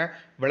சொல்கிறாங்க?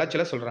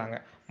 விளைச்சலை சொல்கிறாங்க.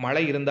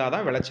 மழை இருந்தால்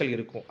தான் விளைச்சல்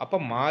இருக்கும். அப்போ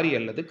மாறி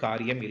அல்லது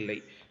காரியம் இல்லை.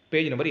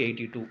 Page number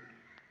 82.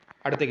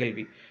 அடுத்த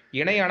கேள்வி,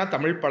 இணையான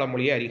தமிழ்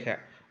பழமொழியை அறிக.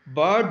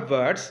 Bird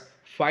words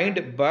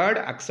find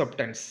bird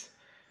acceptance.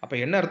 அப்போ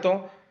என்ன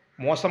அர்த்தம்?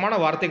 மோசமான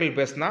வார்த்தைகள்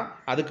பேசினா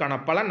அதுக்கான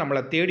பலன்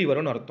நம்மளை தேடி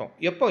வரும்னு அர்த்தம்.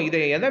 எப்போ இதை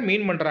எதை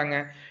மீன் பண்ணுறாங்க?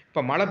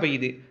 இப்போ மழை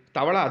பெய்யுது,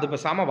 தவளை அது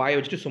பேசாமல் வாயை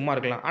வச்சுட்டு சும்மா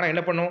இருக்கலாம், ஆனால்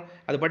என்ன பண்ணும்?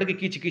 அது பாட்டுக்கு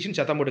கீச்சு கீச்சுன்னு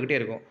சத்தம் போட்டுக்கிட்டே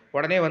இருக்கும்.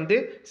 உடனே வந்து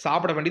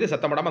சாப்பிட வேண்டியது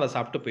சத்தம் போடாமல் அதை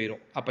சாப்பிட்டு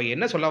போயிடும். அப்போ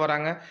என்ன சொல்ல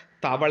வராங்க?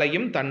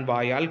 தவளையும் தன்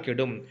வாயால்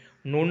கெடும்,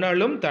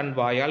 நுணலும் தன்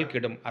வாயால்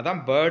கெடும்.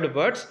 அதான் bird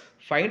words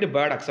find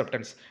bird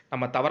acceptance.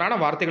 நம்ம தவறான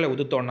வார்த்தைகளை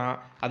உதுத்தோன்னா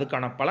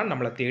அதுக்கான பலன்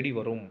நம்மளை தேடி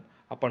வரும்.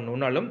 அப்போ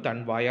நுணலும்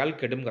தன் வாயால்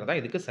கெடுங்கிறதா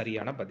இதுக்கு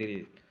சரியான பதில்.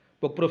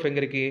 புக் ப்ரூஃப் எங்கே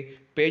இருக்குது?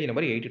 பேஜ்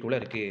நம்பர் 82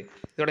 இருக்குது.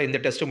 இதோட இந்த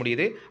டெஸ்ட்டு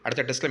முடியுது.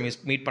 அடுத்த டெஸ்ட்டில்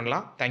மீட்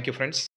பண்ணலாம். Thank you friends.